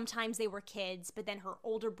 sometimes they were kids, but then her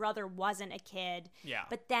older brother wasn't a kid. Yeah.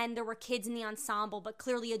 But then there were kids in the ensemble, but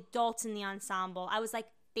clearly adults in the ensemble. I was like,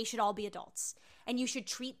 they should all be adults. And you should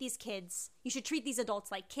treat these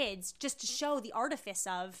adults like kids, just to show the artifice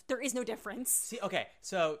of there is no difference. See, okay,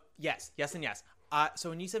 so yes, and yes. So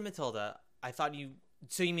when you said Matilda, I thought you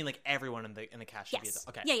mean like everyone in the cast should be adults.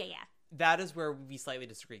 Okay. Yeah. That is where we slightly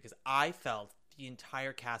disagree, because I felt the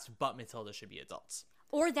entire cast but Matilda should be adults.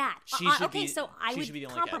 Or that. So I would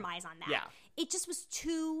compromise on that. Yeah. It just was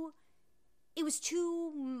too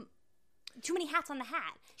many hats on the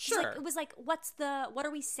hat. Sure. Like, it was like, what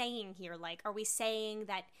are we saying here? Like, are we saying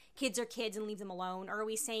that kids are kids and leave them alone? Or are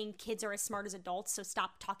we saying kids are as smart as adults, so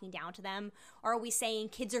stop talking down to them? Or are we saying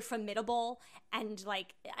kids are formidable and,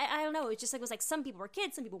 like, I don't know. It just like, it was like some people were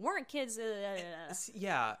kids, some people weren't kids.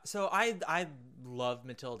 Yeah. So I love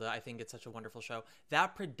Matilda. I think it's such a wonderful show.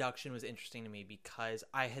 That production was interesting to me because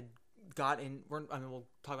I had we'll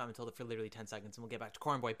talk about Matilda for literally 10 seconds and we'll get back to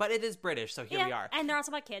Corn Boy, but it is British, so here we are. And they're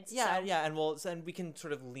also about kids. Yeah, so. Yeah, and we can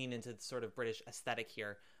sort of lean into the sort of British aesthetic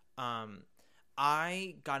here.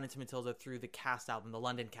 I got into Matilda through the cast album, the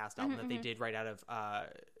London cast album that they did right out of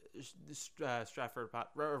Stratford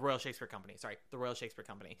Royal Shakespeare Company. Sorry, the Royal Shakespeare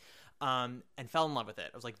Company, and fell in love with it.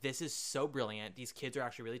 I was like, this is so brilliant. These kids are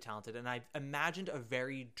actually really talented, and I imagined a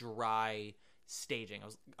very dry staging.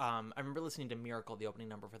 I remember listening to Miracle, the opening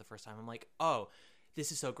number, for the first time. I'm like, oh,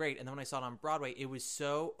 this is so great. And then when I saw it on Broadway, it was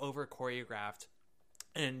so over choreographed.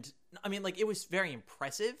 And I mean, like, it was very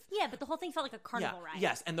impressive. Yeah, but the whole thing felt like a carnival ride.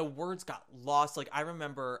 Yes, and the words got lost. Like, I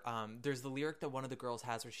remember there's the lyric that one of the girls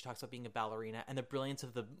has where she talks about being a ballerina, and the brilliance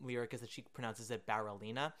of the lyric is that she pronounces it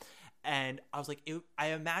barrelina. And I was like, I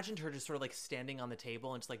imagined her just sort of like standing on the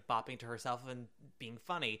table and just like bopping to herself and being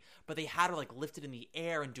funny, but they had her like lifted in the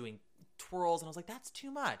air and doing twirls, and I was like, that's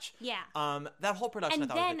too much. Yeah. That whole production,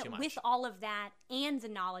 and I thought was a bit too much. And then with all of that and the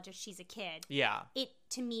knowledge that she's a kid, it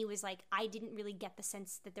to me was like, I didn't really get the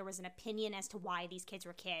sense that there was an opinion as to why these kids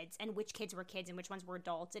were kids and which kids were kids and which ones were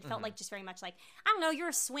adults. It felt like just very much like, I don't know, you're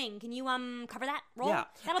a swing. Can you cover that role? Yeah.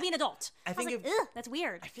 That'll be an adult. I was like, ugh, that's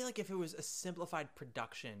weird. I feel like if it was a simplified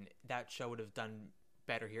production, that show would have done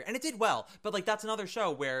better here, and it did well, but like that's another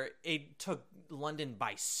show where it took London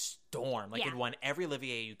by storm. Like, it won every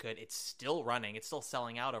Olivier you could. It's still running, it's still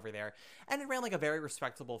selling out over there, and it ran like a very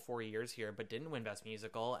respectable 4 years here, but didn't win Best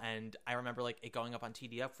Musical. And I remember like it going up on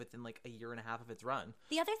TDF within like a year and a half of its run.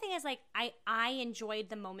 The other thing is, like, I enjoyed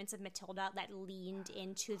the moments of Matilda that leaned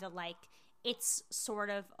into the, like, it's sort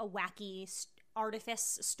of a wacky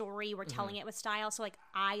artifice story. We're telling it with style. So, like,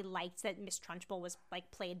 I liked that Miss Trunchbull was, like,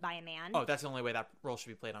 played by a man. Oh, that's the only way that role should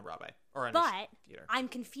be played on Broadway or in but theater. I'm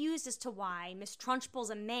confused as to why Miss Trunchbull's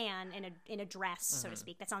a man in a dress, so to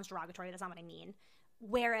speak. That sounds derogatory. That's not what I mean.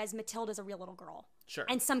 Whereas Matilda's a real little girl. Sure.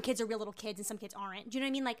 And some kids are real little kids and some kids aren't. Do you know what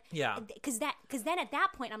I mean? Like, yeah. Because then at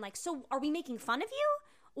that point, I'm like, so are we making fun of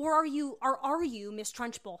you? Or are you Miss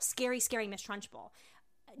Trunchbull? Scary, scary Miss Trunchbull.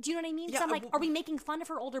 Do you know what I mean? Yeah, So I'm like, are we making fun of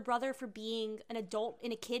her older brother for being an adult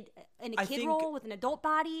in a kid think- role with an adult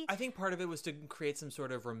body? I think part of it was to create some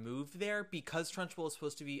sort of remove there, because Trunchbull is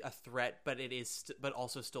supposed to be a threat, but it is, but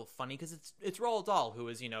also still funny because it's Roald Dahl, who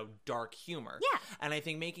is, you know, dark humor. Yeah. And I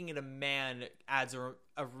think making it a man adds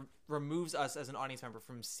removes us as an audience member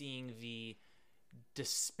from seeing the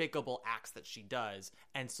despicable acts that she does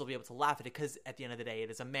and still be able to laugh at it, because at the end of the day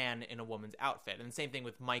it is a man in a woman's outfit. And the same thing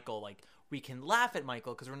with Michael, like, we can laugh at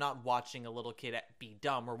Michael because we're not watching a little kid be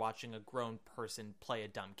dumb, we're watching a grown person play a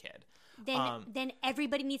dumb kid. Then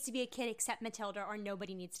everybody needs to be a kid except Matilda, or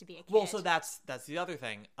nobody needs to be a kid. Well, so that's the other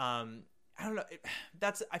thing. I don't know,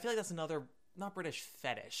 I feel like that's another, not British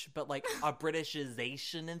fetish, but like a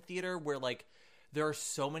Britishization in theater, where like there are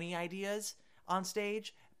so many ideas on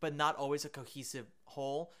stage but not always a cohesive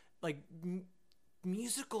whole. Like,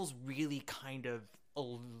 musicals really kind of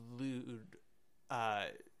elude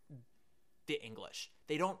the English.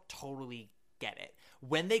 They don't totally get it.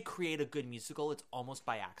 When they create a good musical, it's almost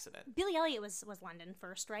by accident. Billy Elliot was London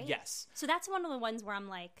first, right? Yes. So that's one of the ones where I'm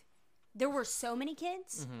like, there were so many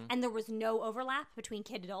kids, and there was no overlap between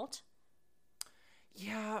kid adult.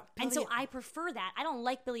 Yeah. And so I prefer that. I don't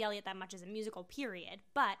like Billy Elliot that much as a musical, period.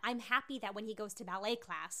 But I'm happy that when he goes to ballet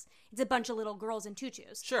class, it's a bunch of little girls in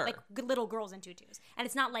tutus. Sure. Like, little girls in tutus. And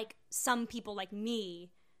it's not like some people like me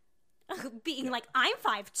being like, I'm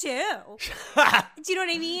 5'2". Do you know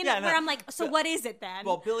what I mean? Yeah, no, where I'm like, so what is it then?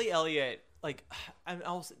 Well, Billy Elliot, like,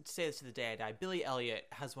 I'll say this to the day I die, Billy Elliot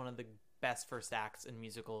has one of the best first acts in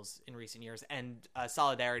musicals in recent years, and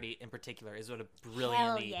Solidarity in particular is what a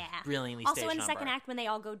brilliantly also staged in the second number. act when they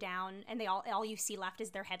all go down and they all you see left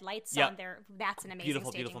is their headlights Yep. on their, that's an amazing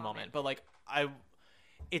beautiful staging moment. But like,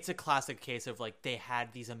 it's a classic case of like, they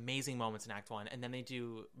had these amazing moments in Act 1, and then they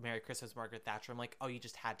do Merry Christmas, Margaret Thatcher. I'm like, oh, you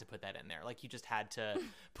just had to put that in there. Like, you just had to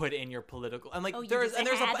put in your political, and like, there's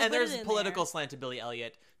a political slant to Billy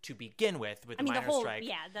Elliot to begin with the minor whole, strike.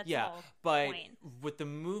 Yeah, that's the whole but point. With the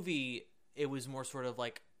movie, it was more sort of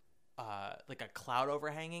like a cloud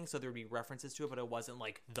overhanging, so there would be references to it, but it wasn't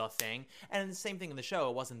like the thing. And the same thing in the show,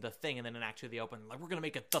 it wasn't the thing, and then in Act 2 they open like, we're gonna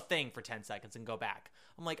make it the thing for 10 seconds and go back.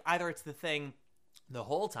 I'm like, either it's the thing the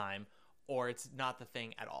whole time, or it's not the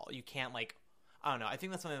thing at all. You can't, like, I don't know. I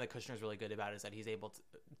think that's something that Kushner's really good about, is that he's able to,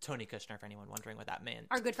 Tony Kushner, for anyone wondering what that meant.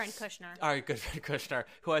 Our good friend Kushner. Our good friend Kushner,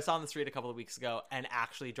 who I saw on the street a couple of weeks ago and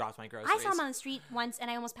actually dropped my groceries. I saw him on the street once and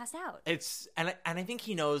I almost passed out. And I think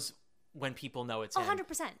he knows when people know it's him. 100%.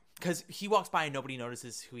 Because he walks by and nobody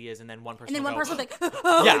notices who he is, and then one person And then will one go, person will be like,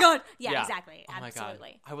 oh my God. Yeah, exactly. Oh Absolutely.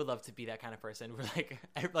 my God. I would love to be that kind of person where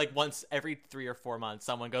like once every 3 or 4 months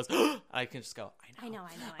someone goes, I can just go, I know.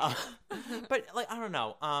 But like, I don't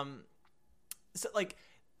know. So like,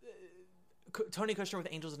 Tony Kushner with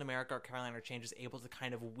Angels in America or Caroline or Change is able to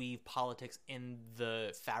kind of weave politics in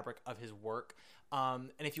the fabric of his work.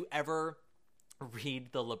 And if you ever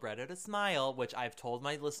read the libretto to Smile, which I've told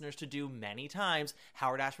my listeners to do many times,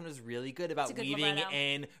 Howard Ashman is really good about weaving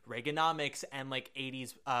in Reaganomics and like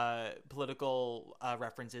 80s political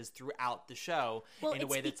references throughout the show in a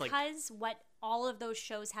way that's like... because what all of those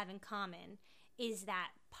shows have in common is that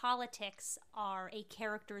politics are a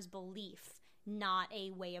character's belief, not a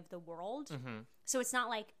way of the world. Mm-hmm. So it's not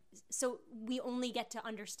like... So we only get to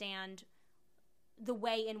understand the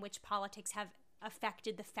way in which politics have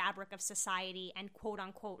affected the fabric of society and quote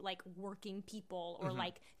unquote like working people or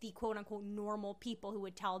like the quote unquote normal people who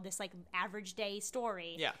would tell this like average day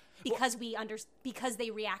story. Yeah. Because because they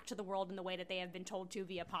react to the world in the way that they have been told to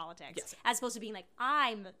via politics. Yes. As opposed to being like,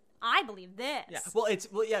 I believe this. Yeah.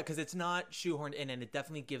 Because it's not shoehorned in, and it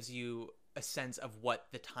definitely gives you a sense of what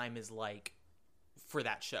the time is like for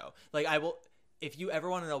that show. Like, if you ever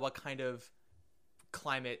want to know what kind of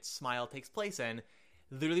climate Smile takes place in,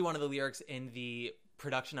 literally one of the lyrics in the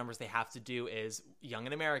production numbers they have to do is Young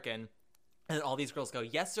and American. And then all these girls go,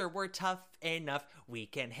 yes, sir, we're tough enough. We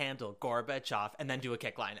can handle Gorbachev. And then do a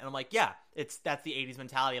kick line. And I'm like, yeah, that's the 80s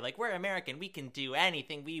mentality. Like, we're American. We can do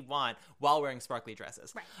anything we want while wearing sparkly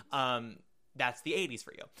dresses. Right. That's the 80s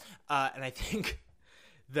for you. And I think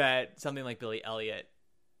that something like Billy Elliot,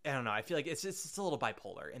 I don't know, I feel like it's a little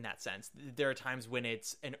bipolar in that sense. There are times when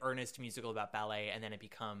it's an earnest musical about ballet, and then it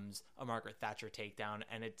becomes a Margaret Thatcher takedown,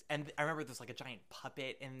 and I remember there's like a giant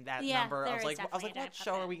puppet in that number. I was like, what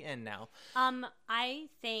show are we in now? I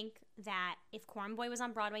think that if Corn Boy was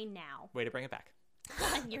on Broadway now, way to bring it back.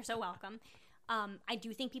 You're so welcome. I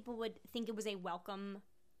do think people would think it was a welcome,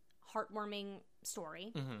 heartwarming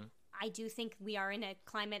story. Mm-hmm. I do think we are in a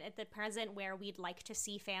climate at the present where we'd like to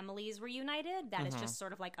see families reunited. That is just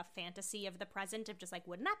sort of like a fantasy of the present of just like,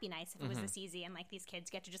 wouldn't that be nice if it was this easy and like these kids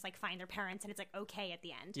get to just like find their parents and it's like okay at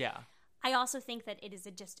the end. Yeah. I also think that it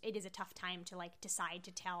is a tough time to like decide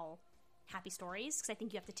to tell happy stories, because I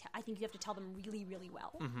think you have to tell them really, really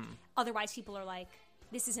well. Otherwise, people are like,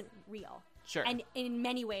 this isn't real. Sure. And in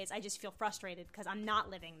many ways, I just feel frustrated because I'm not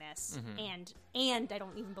living this, and I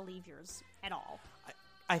don't even believe yours at all.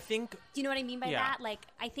 I think... Do you know what I mean by Yeah. that? Like,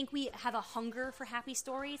 I think we have a hunger for happy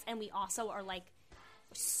stories, and we also are like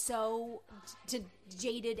so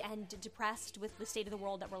jaded and depressed with the state of the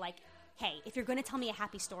world that we're like, hey, if you're going to tell me a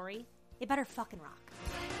happy story, it better fucking rock.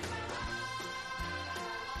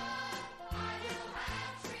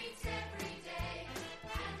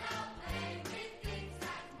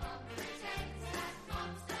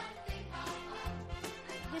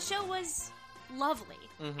 The show was lovely,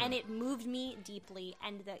 and it moved me deeply,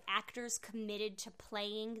 and the actors committed to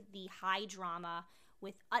playing the high drama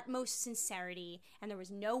with utmost sincerity, and there was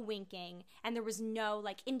no winking, and there was no,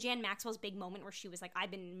 like, in Jan Maxwell's big moment where she was like, I've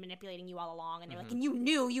been manipulating you all along, and they're like, and you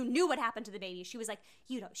knew what happened to the baby. She was like,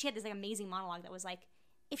 she had this like amazing monologue that was like,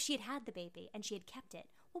 if she had the baby and she had kept it,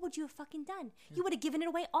 what would you have fucking done? You would have given it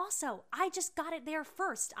away also. I just got it there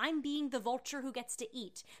first. I'm being the vulture who gets to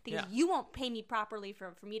eat, because you won't pay me properly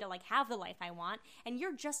for me to like have the life I want, and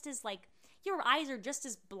you're just as like, your eyes are just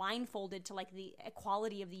as blindfolded to like the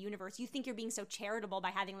equality of the universe. You think you're being so charitable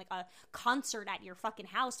by having like a concert at your fucking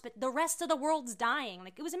house, but the rest of the world's dying.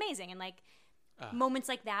 Like, it was amazing, and like moments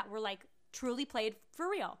like that were like truly played for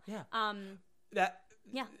real. Yeah.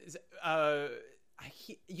 Yeah.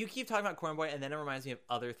 You keep talking about Corn Boy, and then it reminds me of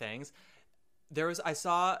other things. I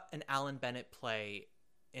saw an Alan Bennett play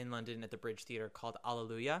in London at the Bridge Theatre called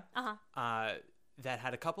Alleluia. That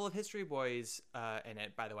had a couple of History Boys in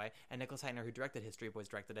it, by the way, and Nicholas Heitner, who directed History Boys,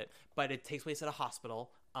 directed it. But it takes place at a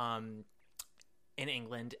hospital in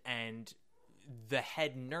England, and the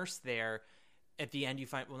head nurse there, at the end you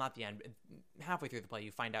find, well, not the end, halfway through the play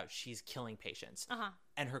you find out she's killing patients.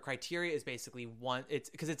 And her criteria is basically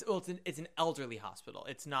it's an elderly hospital.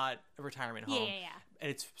 It's not a retirement home.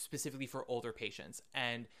 And it's specifically for older patients.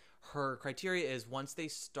 And her criteria is, once they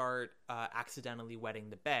start accidentally wetting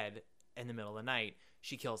the bed in the middle of the night,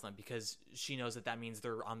 she kills them, because she knows that means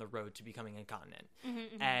they're on the road to becoming incontinent.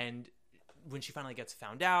 And when she finally gets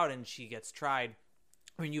found out and she gets tried,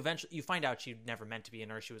 I mean, you find out she never meant to be a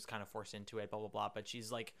nurse. She was kind of forced into it, blah, blah, blah. But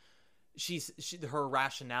she's like, her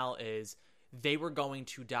rationale is, they were going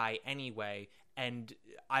to die anyway, and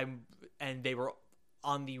they were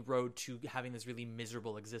on the road to having this really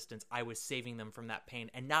miserable existence. I was saving them from that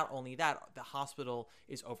pain. And not only that, the hospital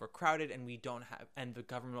is overcrowded, and and the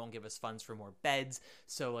government won't give us funds for more beds.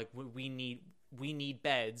 So like, we need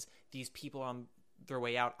beds. These people are on their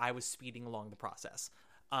way out. I was speeding along the process.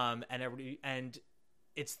 And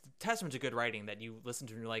it's testament to good writing that you listen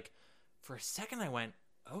to and you're like, for a second I went,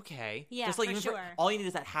 okay. Yeah, just like, for even sure. All you need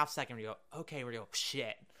is that half second where you go, okay, where you go,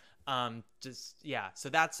 shit.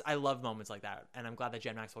 So I love moments like that, and I'm glad that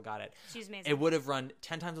Jen Maxwell got it. She's amazing. It would have run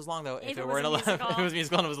 10 times as long though if it was were a musical. if it was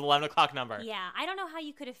musical and it was an 11 o'clock number. Yeah, I don't know how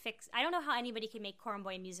you could have I don't know how anybody could make Corn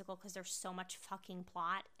Boy a musical, because there's so much fucking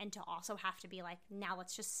plot, and to also have to be like, now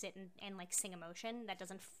let's just sit and like sing emotion that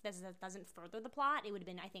doesn't further the plot. It would have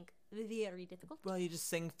been, I think, very difficult. Well, you just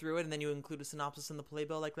sing through it, and then you include a synopsis in the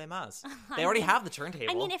playbill like Les Mis. They already have the turntable.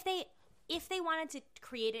 I mean, if they wanted to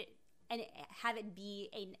create it and have it be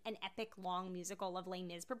an epic long musical of Les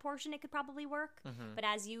Mis proportion, it could probably work. But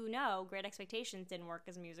as you know, Great Expectations didn't work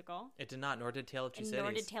as a musical. It did not, nor did Tale of Two Cities.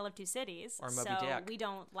 Nor did Tale of Two Cities. Or Moby so Dick. We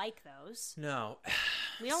don't like those. No.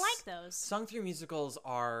 We don't like those. Sung through musicals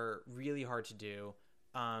are really hard to do.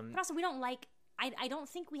 But also, we don't like... I don't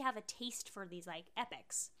think we have a taste for these, like,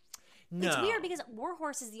 epics. No. It's weird, because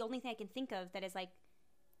Warhorse is the only thing I can think of that is, like...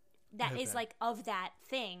 is, like, of that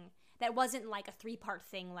thing... That wasn't like a 3-part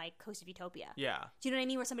thing like Coast of Utopia. Yeah. Do you know what I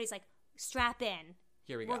mean? Where somebody's like, strap in.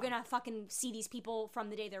 Here we go. We're going to fucking see these people from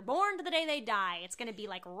the day they're born to the day they die. It's going to be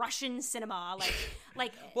like Russian cinema.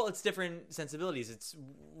 Like. Well, it's different sensibilities.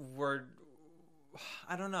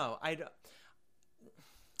 I don't know. I don't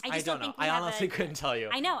know. I honestly couldn't tell you.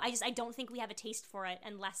 I know. I don't think we have a taste for it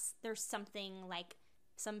unless there's something like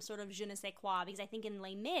some sort of je ne sais quoi. Because I think in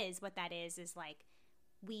Les Mis, what that is like,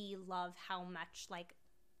 we love how much like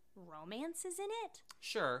romance is in it.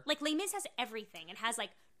 Sure. Like, Les Mis has everything. It has, like,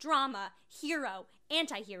 drama, hero,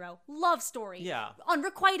 anti-hero, love story. Yeah.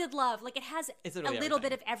 Unrequited love. Like, it has a little everything.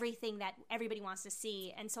 bit of everything that everybody wants to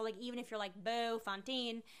see. And so, like, even if you're like, Beau,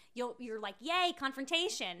 Fontaine, you're like, yay,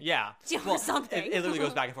 confrontation. Yeah. Or something. It literally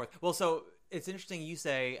goes back and forth. Well, so, it's interesting you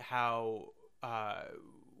say how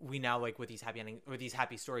we now, like, with these happy ending, or these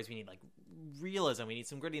happy stories, we need, like, realism. We need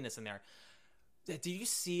some grittiness in there. Did you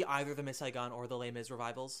see either the Miss Saigon or the Les Mis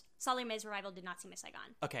revivals? Saw Les Mis revival, did not see Miss Saigon.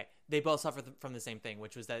 Okay, they both suffered from the same thing,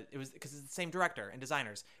 which was that it was because it's the same director and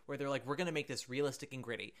designers, where they're like, we're going to make this realistic and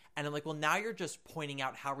gritty. And I'm like, well, now you're just pointing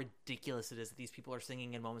out how ridiculous it is that these people are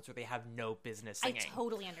singing in moments where they have no business singing. I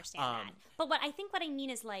totally understand that. But what I mean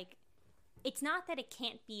is, like, it's not that it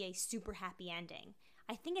can't be a super happy ending.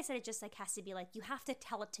 I think I said it just, like, has to be, like, you have to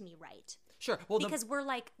tell it to me right. Sure. Well, because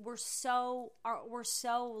we're so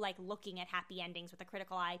like looking at happy endings with a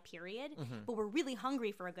critical eye, period. But we're really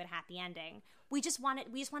hungry for a good happy ending. We just want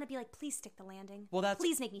to be like, please stick the landing. Well,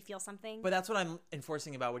 please make me feel something. But that's what I'm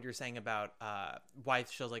enforcing about what you're saying about why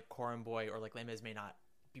shows like Coram Boy or like Les Mis may not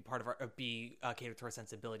be part of our catered to our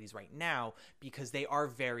sensibilities right now, because they are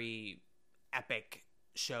very epic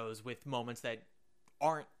shows with moments that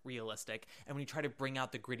aren't realistic. And when you try to bring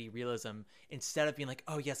out the gritty realism, instead of being like,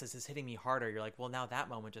 oh yes, this is hitting me harder, you're like, well, now that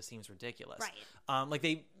moment just seems ridiculous. Right. I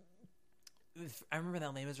remember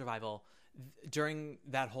that Les Mis revival during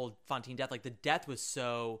that whole Fantine death, like the death was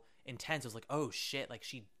so intense. It was like, oh shit, like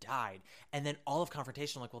she died. And then all of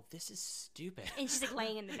Confrontation, I'm like, well, this is stupid. And she's like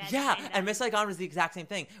laying in the bed. Yeah, and Miss Saigon was the exact same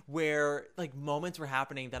thing, where like moments were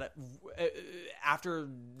happening that after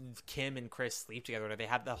Kim and Chris sleep together, they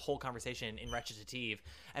have the whole conversation in Recitative,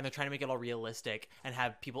 and they're trying to make it all realistic and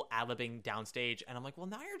have people ad-libbing downstage. And I'm like, well,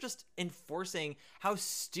 now you're just enforcing how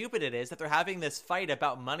stupid it is that they're having this fight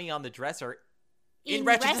about money on the dresser in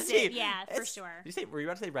Recitative. Yeah, for sure. Were you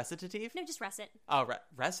about to say Recitative? No, just Recit. Oh,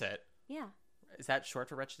 Recit. Yeah. Is that short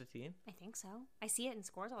for Recitative? I think so. I see it in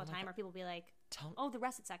scores all the time where people be like, the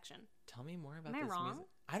Recit section. Tell me more about this. Am I wrong? Music.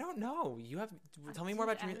 I don't know. Tell me more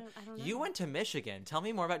about your music. You went to Michigan. Tell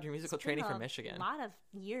me more about your musical training from Michigan. A lot of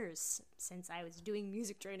years since I was doing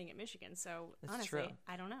music training at Michigan, so That's honestly, true.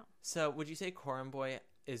 I don't know. So would you say Coram Boy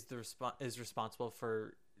is responsible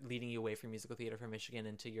for leading you away from musical theater from Michigan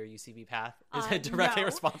into your UCB path? Is it directly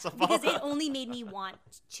responsible? Because it only made me want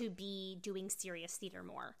to be doing serious theater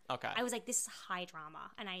more. Okay. I was like, this is high drama,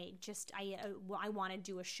 and I want to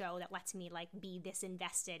do a show that lets me like be this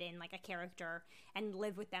invested in like a character and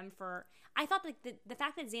live with them for. I thought like the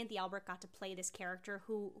fact that Xanthi Albrecht got to play this character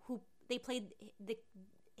who they played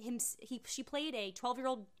she played a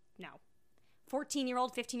 12-year-old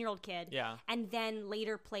 14-year-old 15-year-old kid, yeah, and then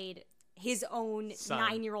later played his own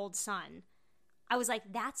 9-year-old son. I was like,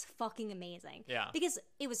 that's fucking amazing. Yeah. Because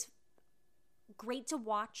it was great to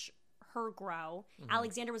watch her grow.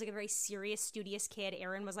 Alexander was like a very serious, studious kid.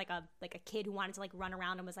 Aaron was like a kid who wanted to like run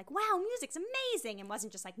around and was like, wow, music's amazing, and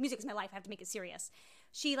wasn't just like, music is my life, I have to make it serious.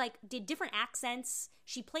 She like did different accents.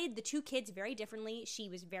 She played the two kids very differently. She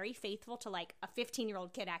was very faithful to like a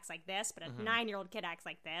 15-year-old kid acts like this, but a 9-year-old kid acts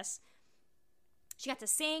like this. She got to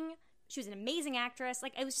sing. She was an amazing actress.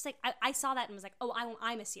 Like, it was just like, I saw that and was like, oh,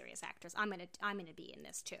 I'm a serious actress. I'm gonna be in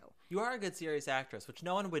this too. You are a good serious actress, which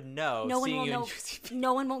no one would know. No one will know.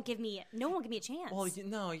 No one won't give me a chance. Well,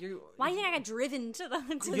 no, Why do you think I got driven to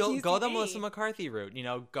the? You'll UCB? go the Melissa McCarthy route. You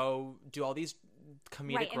know, go do all these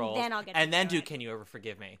comedic roles, and then I'll get. And then do Can You Ever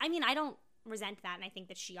Forgive Me? I mean, I don't resent that, and I think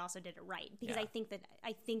that she also did it right, because Yeah.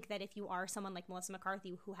 I think that if you are someone like Melissa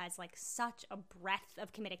McCarthy, who has like such a breadth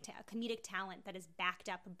of comedic talent that is backed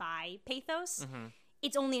up by pathos,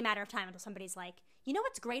 it's only a matter of time until somebody's like, you know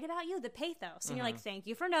what's great about you? The pathos. And you're like, thank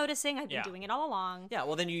you for noticing. I've been doing it all along. Yeah,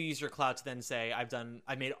 well, then you use your clout to then say,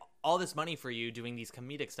 I made all this money for you doing these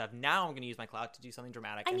comedic stuff. Now I'm going to use my clout to do something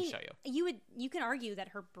dramatic and show you. You can argue that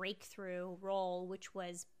her breakthrough role, which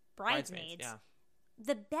was Bridesmaids, yeah.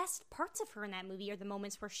 The best parts of her in that movie are the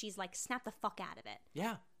moments where she's like, snap the fuck out of it.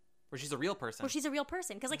 Yeah. Where she's a real person.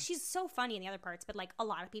 Because like she's so funny in the other parts, but like a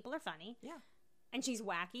lot of people are funny. Yeah. And she's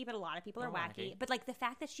wacky, but a lot of people are wacky. But like the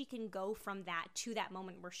fact that she can go from that to that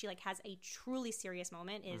moment where she like has a truly serious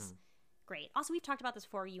moment is great. Also, we've talked about this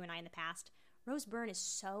before, you and I, in the past. Rose Byrne is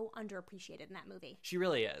so underappreciated in that movie. She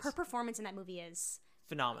really is. Her performance in that movie is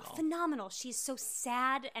phenomenal. She's so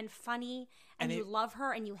sad and funny, and you love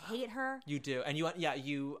her and you hate her. You do. And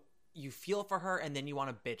you feel for her, and then you want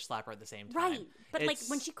to bitch slap her at the same time. Right. But like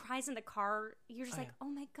when she cries in the car, you're just oh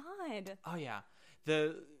my God. Oh yeah.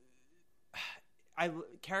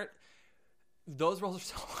 Those roles are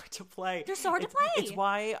so hard to play. They're so hard to play. It's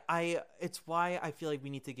why I feel like we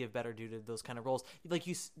need to give better due to those kind of roles. Like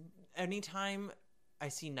anytime I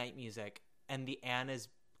see Night Music and the Anne is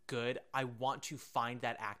good, I want to find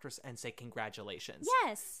that actress and say congratulations.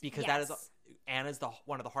 Yes. Because Anne is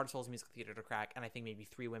one of the hardest roles in musical theater to crack, and I think maybe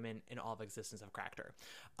 3 women in all of existence have cracked her.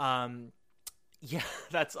 Yeah,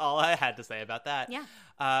 that's all I had to say about that.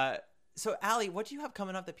 Yeah. So Allie, what do you have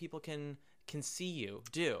coming up that people can see you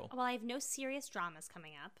do? Well, I have no serious dramas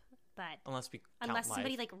coming up, but Unless unless life.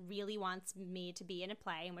 somebody like really wants me to be in a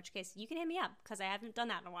play, in which case you can hit me up because I haven't done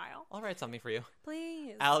that in a while. I'll write something for you.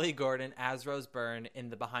 Please. Allie Gordon as Rose Byrne in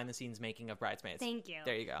the behind-the-scenes making of Bridesmaids. Thank you.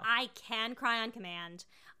 There you go. I can cry on command.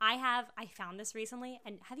 I found this recently,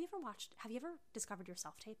 and have you ever discovered your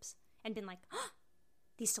self-tapes and been like, oh,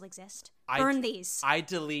 these still exist? Burn these. I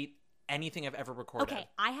delete anything I've ever recorded. Okay,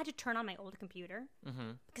 I had to turn on my old computer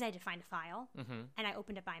because I had to find a file, and I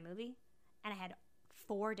opened up iMovie, and I had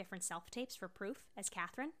 4 different self-tapes for proof as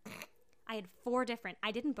Catherine. I had 4 different,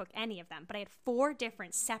 I didn't book any of them, but I had 4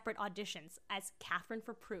 different separate auditions as Catherine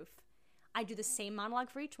for proof. I do the same monologue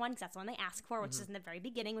for each one because that's the one they ask for, which is in the very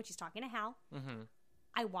beginning when she's talking to Hal.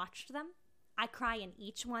 I watched them. I cry in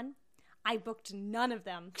each one. I booked none of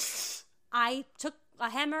them. I took a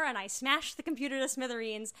hammer and I smashed the computer to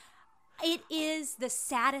smithereens. It is the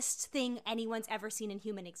saddest thing anyone's ever seen in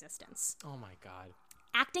human existence. Oh my God.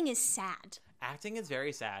 Acting is sad. Acting is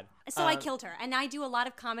very sad. So I killed her. And I do a lot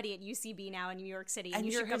of comedy at UCB now in New York City. And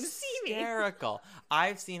you should come see me. Hysterical.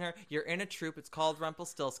 I've seen her. You're in a troupe. It's called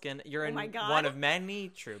Rumpelstiltskin. You're in one of many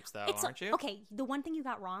troupes, though, aren't you? Okay, the one thing you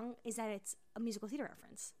got wrong is that it's a musical theater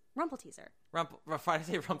reference. Rumpelteaser. Why did I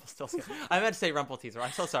say Rumpelstiltskin? I meant to say Rumpelteaser.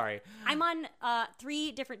 I'm so sorry. I'm on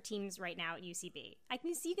 3 different teams right now at UCB.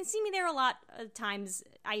 You can see me there a lot of times.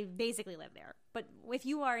 I basically live there. But if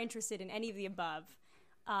you are interested in any of the above,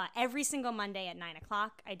 every single Monday at 9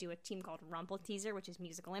 o'clock, I do a team called Rumpelteaser, which is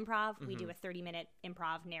musical improv. We do a 30-minute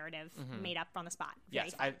improv narrative made up on the spot.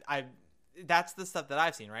 Yes, I that's the stuff that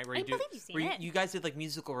I've seen, right? Where I believe you've seen it. You guys did like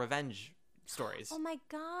musical revenge stories. Oh my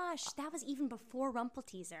gosh, that was even before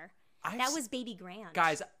Rumpelteaser. That was Baby Grand.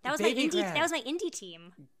 Guys, that was Baby my indie. Grand. That was my indie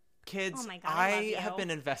team. Kids, oh my God, I love you. have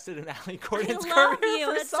been invested in Allie Gordon's I love career you.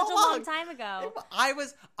 for It's so such a long time ago.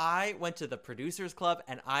 I went to the producers club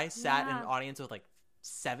and I sat in an audience with like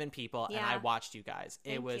 7 people and I watched you guys.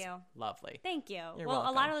 It was lovely. Thank you. You're well, welcome.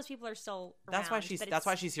 a lot of those people are still around. That's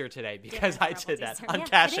why she's here today, because I did that. I'm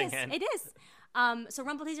cashing in. It is. So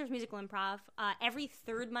Rumpelteaser is musical improv. Every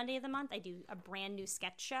 3rd Monday of the month, I do a brand new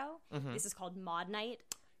sketch show. This is called Maud Night.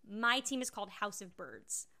 My team is called House of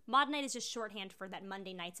Birds. Maud Night is just shorthand for that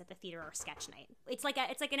Monday nights at the theater are sketch night. It's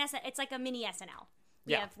like a mini SNL.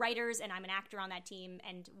 We have writers, and I'm an actor on that team,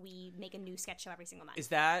 and we make a new sketch show every single month.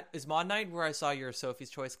 Is Maud Night where I saw your Sophie's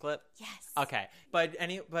Choice clip? Yes. Okay,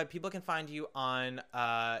 but people can find you on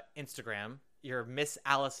Instagram. You're Miss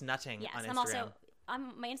Alice Nutting on Instagram. I'm also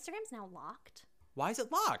my Instagram's now locked. Why is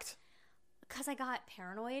it locked? Because I got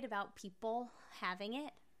paranoid about people having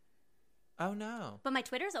it. Oh no! But my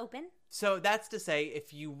Twitter's open. So that's to say,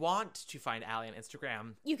 if you want to find Allie on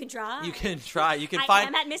Instagram, you can try. You can try. You can find.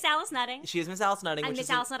 I'm at Miss Alice Nutting. She is Miss Alice Nutting. I'm Miss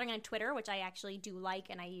Alice Nutting on Twitter, which I actually do like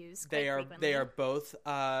and I use quite frequently. They are both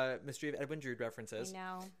Mystery of Edwin Drood references. I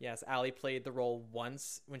know. Yes, Allie played the role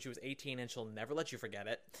once when she was 18, and she'll never let you forget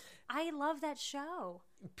it. I love that show.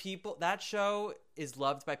 That show is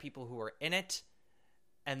loved by people who are in it.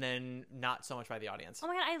 And then not so much by the audience. Oh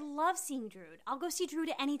my God, I love seeing Drood. I'll go see Drood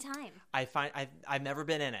at any time. I've never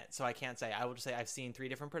been in it, so I can't say. I will just say I've seen 3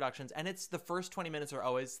 different productions, and it's the first 20 minutes are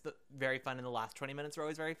always very fun, and the last 20 minutes are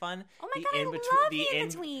always very fun. Oh my God, I love the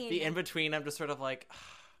in-between. The in-between, I'm just sort of like...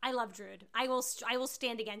 I love Drood. I will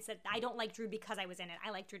stand against it. I don't like Drood because I was in it.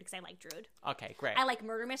 I like Drood because I like Drood. Okay, great. I like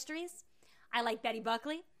murder mysteries. I like Betty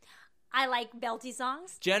Buckley. I like belty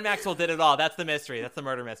songs. Jan Maxwell did it all. That's the mystery. That's the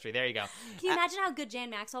murder mystery. There you go. Can you imagine how good Jan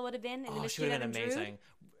Maxwell would have been in the mystery? She would have been amazing.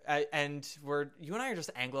 And you and I are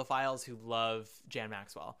just Anglophiles who love Jan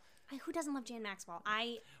Maxwell. Who doesn't love Jan Maxwell?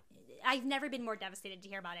 I've never been more devastated to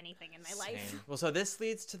hear about anything in my life. Well, so this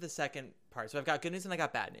leads to the second part. So I've got good news and I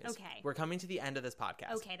got bad news. Okay. We're coming to the end of this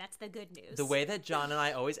podcast. Okay, that's the good news. The way that John and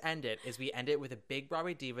I always end it is we end it with a big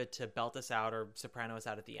Broadway diva to belt us out or soprano us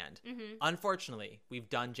out at the end. Mm-hmm. Unfortunately, we've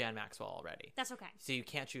done Jan Maxwell already. That's okay. So you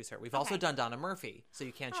can't choose her. We've also done Donna Murphy, so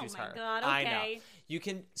you can't choose her. Oh my God, okay. I know. You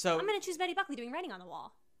can, so... I'm going to choose Betty Buckley doing Writing on the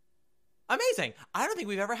Wall. Amazing. I don't think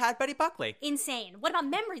we've ever had Betty Buckley. Insane. What about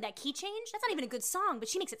Memory, that key change? That's not even a good song, but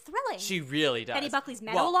she makes it thrilling. She really does. Betty Buckley's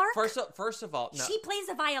Meadowlark? First of all, no. She plays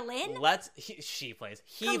the violin? She plays.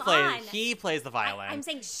 He plays the violin. I'm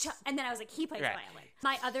saying, and then I was like, he plays the violin.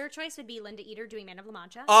 My other choice would be Linda Eder doing Man of La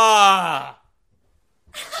Mancha.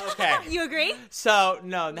 Okay. You agree? So,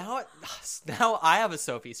 no, now I have a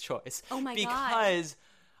Sophie's choice. Oh my God. Because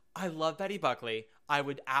I love Betty Buckley. I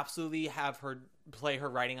would absolutely have her play her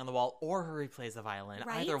Writing on the Wall, or her replays the violin,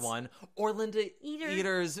 right? Either one, or Linda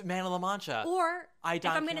Eder's Man of La Mancha, or if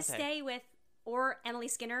I'm going to stay with, or Emily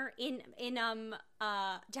Skinner in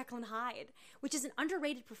Jekyll and Hyde, which is an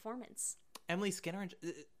underrated performance. Emily Skinner,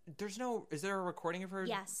 Is there a recording of her?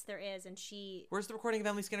 Yes, there is, and she. Where's the recording of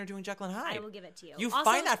Emily Skinner doing Jekyll and Hyde? I will give it to you. You Also,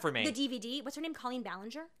 find that for me. The DVD. What's her name? Colleen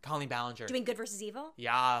Ballinger. Colleen Ballinger. Doing Good versus Evil.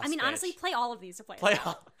 Yeah. I mean, honestly, play all of these to play.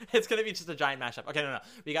 It's gonna be just a giant mashup. Okay, no.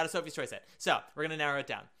 We got a Sophie's Choice it. So we're gonna narrow it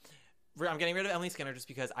down. I'm getting rid of Emily Skinner just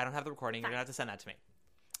because I don't have the recording. You're gonna have to send that to me.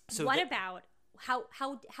 So what about how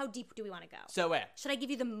deep do we want to go? So wait. Should I give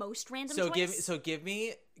you the most random choice? Give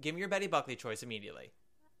me your Betty Buckley choice immediately.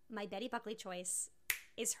 My Betty Buckley choice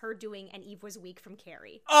is her doing "And Eve Was Weak" from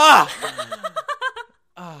Carrie. That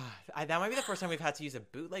might be the first time we've had to use a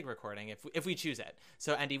bootleg recording if we choose it.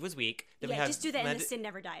 So "And Eve Was Weak." Then we have just do that in the "Sin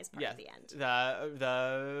Never Dies" part at the end.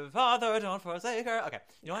 The Father don't forsake her. Okay,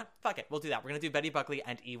 you know what? Fuck it. We'll do that. We're gonna do Betty Buckley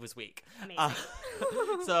and "Eve Was Weak." Amazing.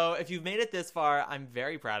 So if you've made it this far, I'm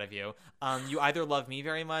very proud of you. You either love me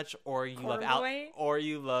very much, or you love or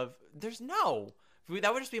you love.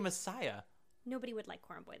 That would just be Messiah. Nobody would like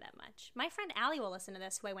Corn Boy that much. My friend Allie will listen to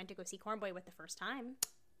this, who I went to go see Corn Boy with the first time.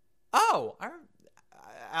 Oh,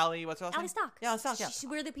 Allie, what's her last name? Allie Stock. Yeah, Stock, yeah.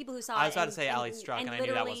 We're the people who saw it. I was about to say Allie Struck, and I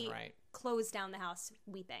knew that wasn't right. Closed down the house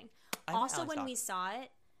weeping. I know Also, Allie when Stock. we saw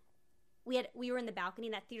it, we were in the balcony,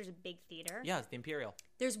 and that theater's a big theater. Yeah, it's the Imperial.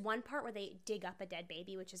 There's one part where they dig up a dead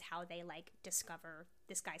baby, which is how they discover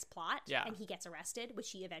this guy's plot. Yeah. And he gets arrested,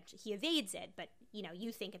 which he evades it, but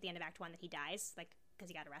you think at the end of Act 1 that he dies, because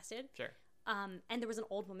he got arrested. Sure. And there was an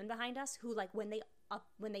old woman behind us who, when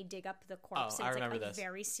they dig up the corpse, I and remember it's this. A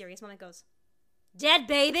very serious moment, goes, "Dead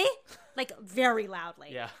baby," very loudly.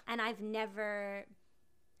 Yeah. And I've never.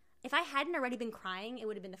 If I hadn't already been crying, it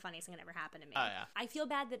would have been the funniest thing that ever happened to me. Oh, yeah. I feel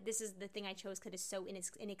bad that this is the thing I chose because it's so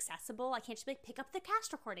inaccessible. I can't just pick up the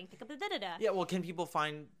cast recording, pick up the da-da-da. Yeah, well, can people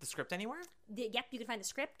find the script anywhere? Yep, you can find the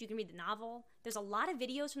script. You can read the novel. There's a lot of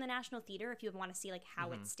videos from the National Theater if you want to see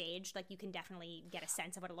how it's staged. You can definitely get a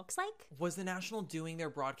sense of what it looks like. Was the National doing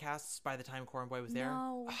their broadcasts by the time Corn Boy was there?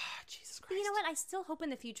 No. Jesus Christ. But you know what? I still hope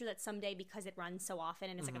in the future that someday, because it runs so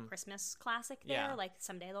often and it's like a Christmas classic there, Yeah.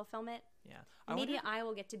 Someday they'll film it. Yeah. Maybe I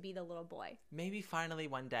will get to be the little boy. Maybe finally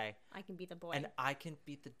one day. I can be the boy. And I can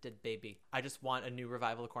beat the dead baby. I just want a new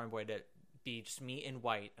revival of Corn Boy to be just me in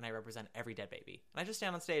white, and I represent every dead baby. And I just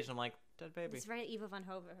stand on stage and I'm like, dead baby. It's very Eva Von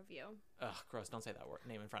Hove of you. Ugh, gross. Don't say that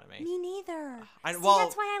name in front of me. Me neither. I- See, well-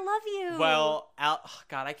 that's why I love you. Well,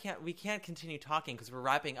 God, we can't continue talking because we're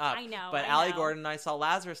wrapping up. I know, But I Allie know. Gordon and I saw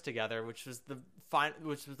Lazarus together, which was the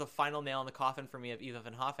final nail in the coffin for me of Eva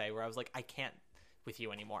Van Hoffe, where I was like, I can't with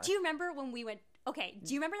you anymore. Do you remember when we went? Okay.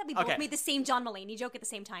 Do you remember that we both Okay. made the same John Mulaney joke at the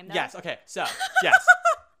same time? Though? Yes. Okay. So yes.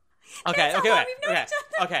 Okay. That's how Okay. long Wait. we've known Okay. each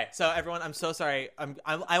other. Okay. So everyone, I'm so sorry.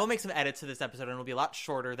 I will make some edits to this episode, and it'll be a lot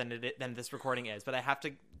shorter than this recording is. But I have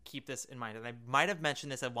to keep this in mind, and I might have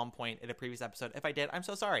mentioned this at one point in a previous episode. If I did, I'm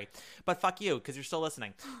so sorry. But fuck you, because you're still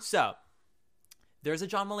listening. So there's a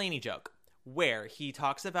John Mulaney joke where he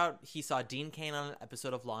talks about he saw Dean Cain on an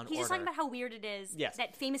episode of Law and He's Order. just talking about how weird it is Yes.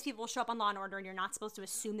 that famous people will show up on Law and Order and you're not supposed to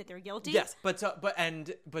assume that they're guilty. Yes, but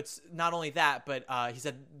not only that, but he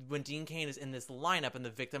said when Dean Cain is in this lineup and the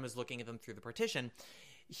victim is looking at them through the partition,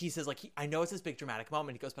 he says I know it's this big dramatic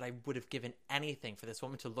moment. He goes, but I would have given anything for this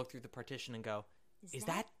woman to look through the partition and go, "Is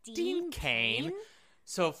that Dean Cain?"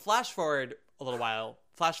 So flash forward a little while,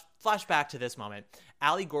 flash back to this moment.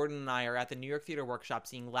 Allie Gordon and I are at the New York Theater Workshop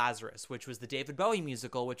seeing Lazarus, which was the David Bowie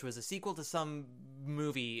musical, which was a sequel to some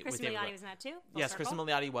movie. Kristen with David Milioti Bowie. was in that too? Yes, Kristen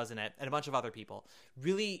Milioti was in it, and a bunch of other people.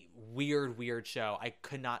 Really weird show. I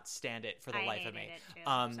could not stand it for the life of me. I hated it too.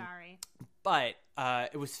 I'm sorry. But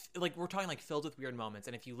it was we're talking filled with weird moments.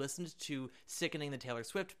 And if you listened to Sickening, the Taylor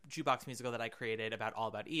Swift jukebox musical that I created about All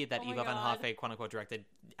About Eve, that Oh my Eva Van God. Hoffe quote unquote directed,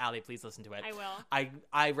 Allie, please listen to it. I will.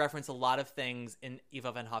 I reference a lot of things in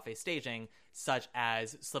Eva Van Hoffe's staging, such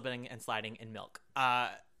as slipping and sliding in milk.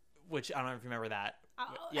 Which I don't know if you remember that.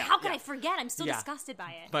 Yeah, How could yeah. I forget? I'm still Yeah. disgusted by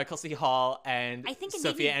it. Michael C. Hall and I think it made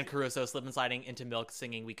Sophia me- Ann Caruso slip and sliding into milk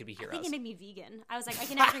singing We Could Be I Heroes. think it made me vegan. I was like, I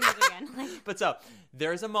can never drink milk again. But so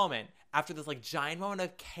there's a moment after this giant moment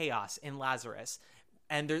of chaos in Lazarus,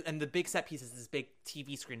 and the big set piece is this big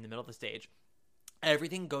TV screen in the middle of the stage.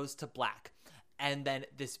 Everything goes to black, and then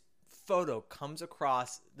this photo comes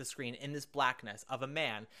across the screen in this blackness of a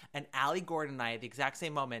man, and Allie Gordon and I at the exact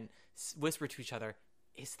same moment whisper to each other,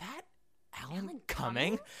 "Is that Alan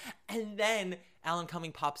Cumming?" And then Alan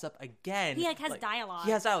Cumming pops up again. He has dialogue.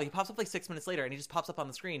 He has dialogue. He pops up 6 minutes later, and he just pops up on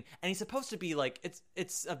the screen. And he's supposed to be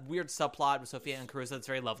it's a weird subplot with Sophia Ann Caruso. It's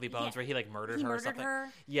very Lovely Bones, Yeah. where he murdered He her or murdered something.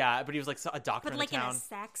 her. Yeah, but he was a doctor But in the in town. a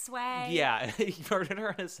sex way. Yeah, he murdered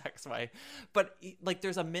her in a sex way. But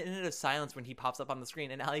there's a minute of silence when he pops up on the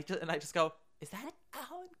screen, and I just go, "Is that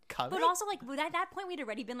Alan Cumming?" But also, at that point, we'd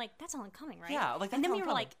already been like, that's Alan Cumming, right? Yeah, and that's then we Alan were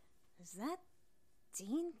Cumming. like, is that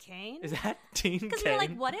Dean Cain? Is that Dean Cain? Because we were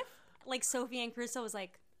like, what if like Sophie Ann Caruso was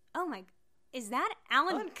like, oh my, is that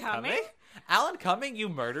Alan Cumming? Alan Cumming, you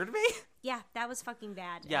murdered me? Yeah, that was fucking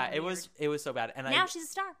bad. Yeah, and it weird. was so bad. And Now she's a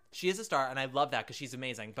star. She is a star, and I love that because she's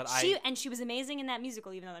amazing. But she was amazing in that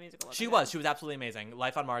musical, even though that musical wasn't She good. was absolutely amazing.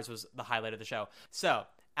 Life on Mars was the highlight of the show. So,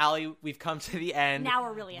 Allie, we've come to the end. Now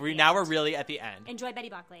we're really at the end. We're really at the end. Enjoy Betty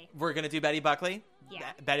Buckley. We're going to do Betty Buckley. Yeah.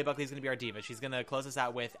 Betty Buckley's going to be our diva. She's going to close us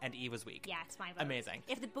out with And Eve Was Weak. Yeah, it's my vote. Amazing.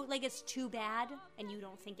 If the bootleg is too bad and you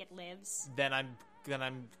don't think it lives, Then I'm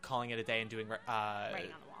calling it a day and doing writing on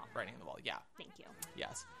the wall. Writing on the wall. Yeah. Thank you.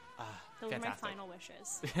 Yes. Those Fantastic. are my final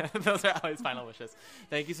wishes. Those are Allie's final wishes.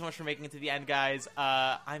 Thank you so much for making it to the end, guys.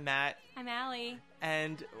 I'm Matt. I'm Allie.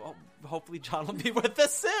 And hopefully John will be with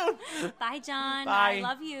us soon. Bye, John. Bye. I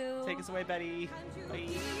love you. Take us away, Betty. Bye.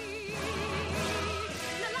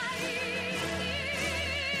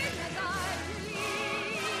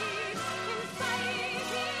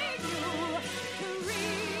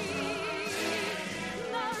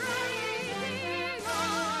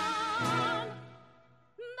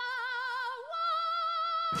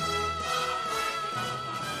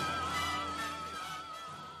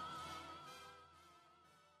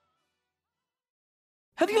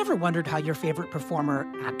 Have you ever wondered how your favorite performer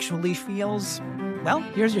actually feels? Well,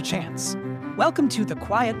 here's your chance. Welcome to The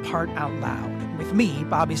Quiet Part Out Loud with me,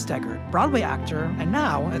 Bobby Steggert, Broadway actor and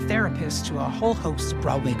now a therapist to a whole host of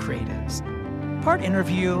Broadway creatives. Part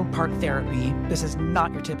interview, part therapy, this is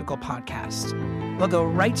not your typical podcast. We'll go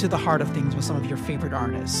right to the heart of things with some of your favorite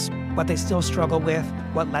artists, what they still struggle with,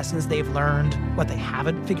 what lessons they've learned, what they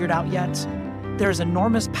haven't figured out yet. There's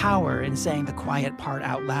enormous power in saying the quiet part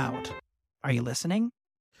out loud. Are you listening?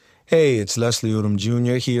 Hey, it's Leslie Odom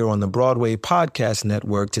Jr. here on the Broadway Podcast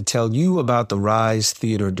Network to tell you about the Rise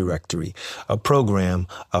Theater Directory, a program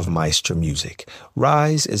of Maestro Music.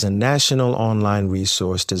 Rise is a national online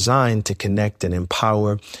resource designed to connect and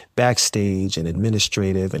empower backstage and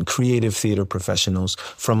administrative and creative theater professionals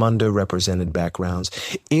from underrepresented backgrounds.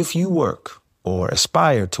 If you work or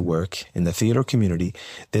aspire to work in the theater community,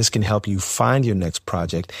 this can help you find your next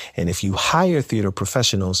project. And if you hire theater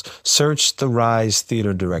professionals, search the Rise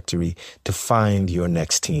Theater Directory to find your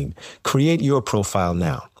next team. Create your profile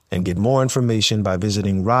now and get more information by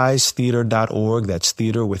visiting risetheater.org. That's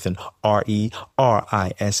theater with an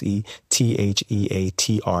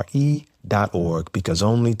RERISETHEATRE.org, because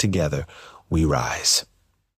only together we rise.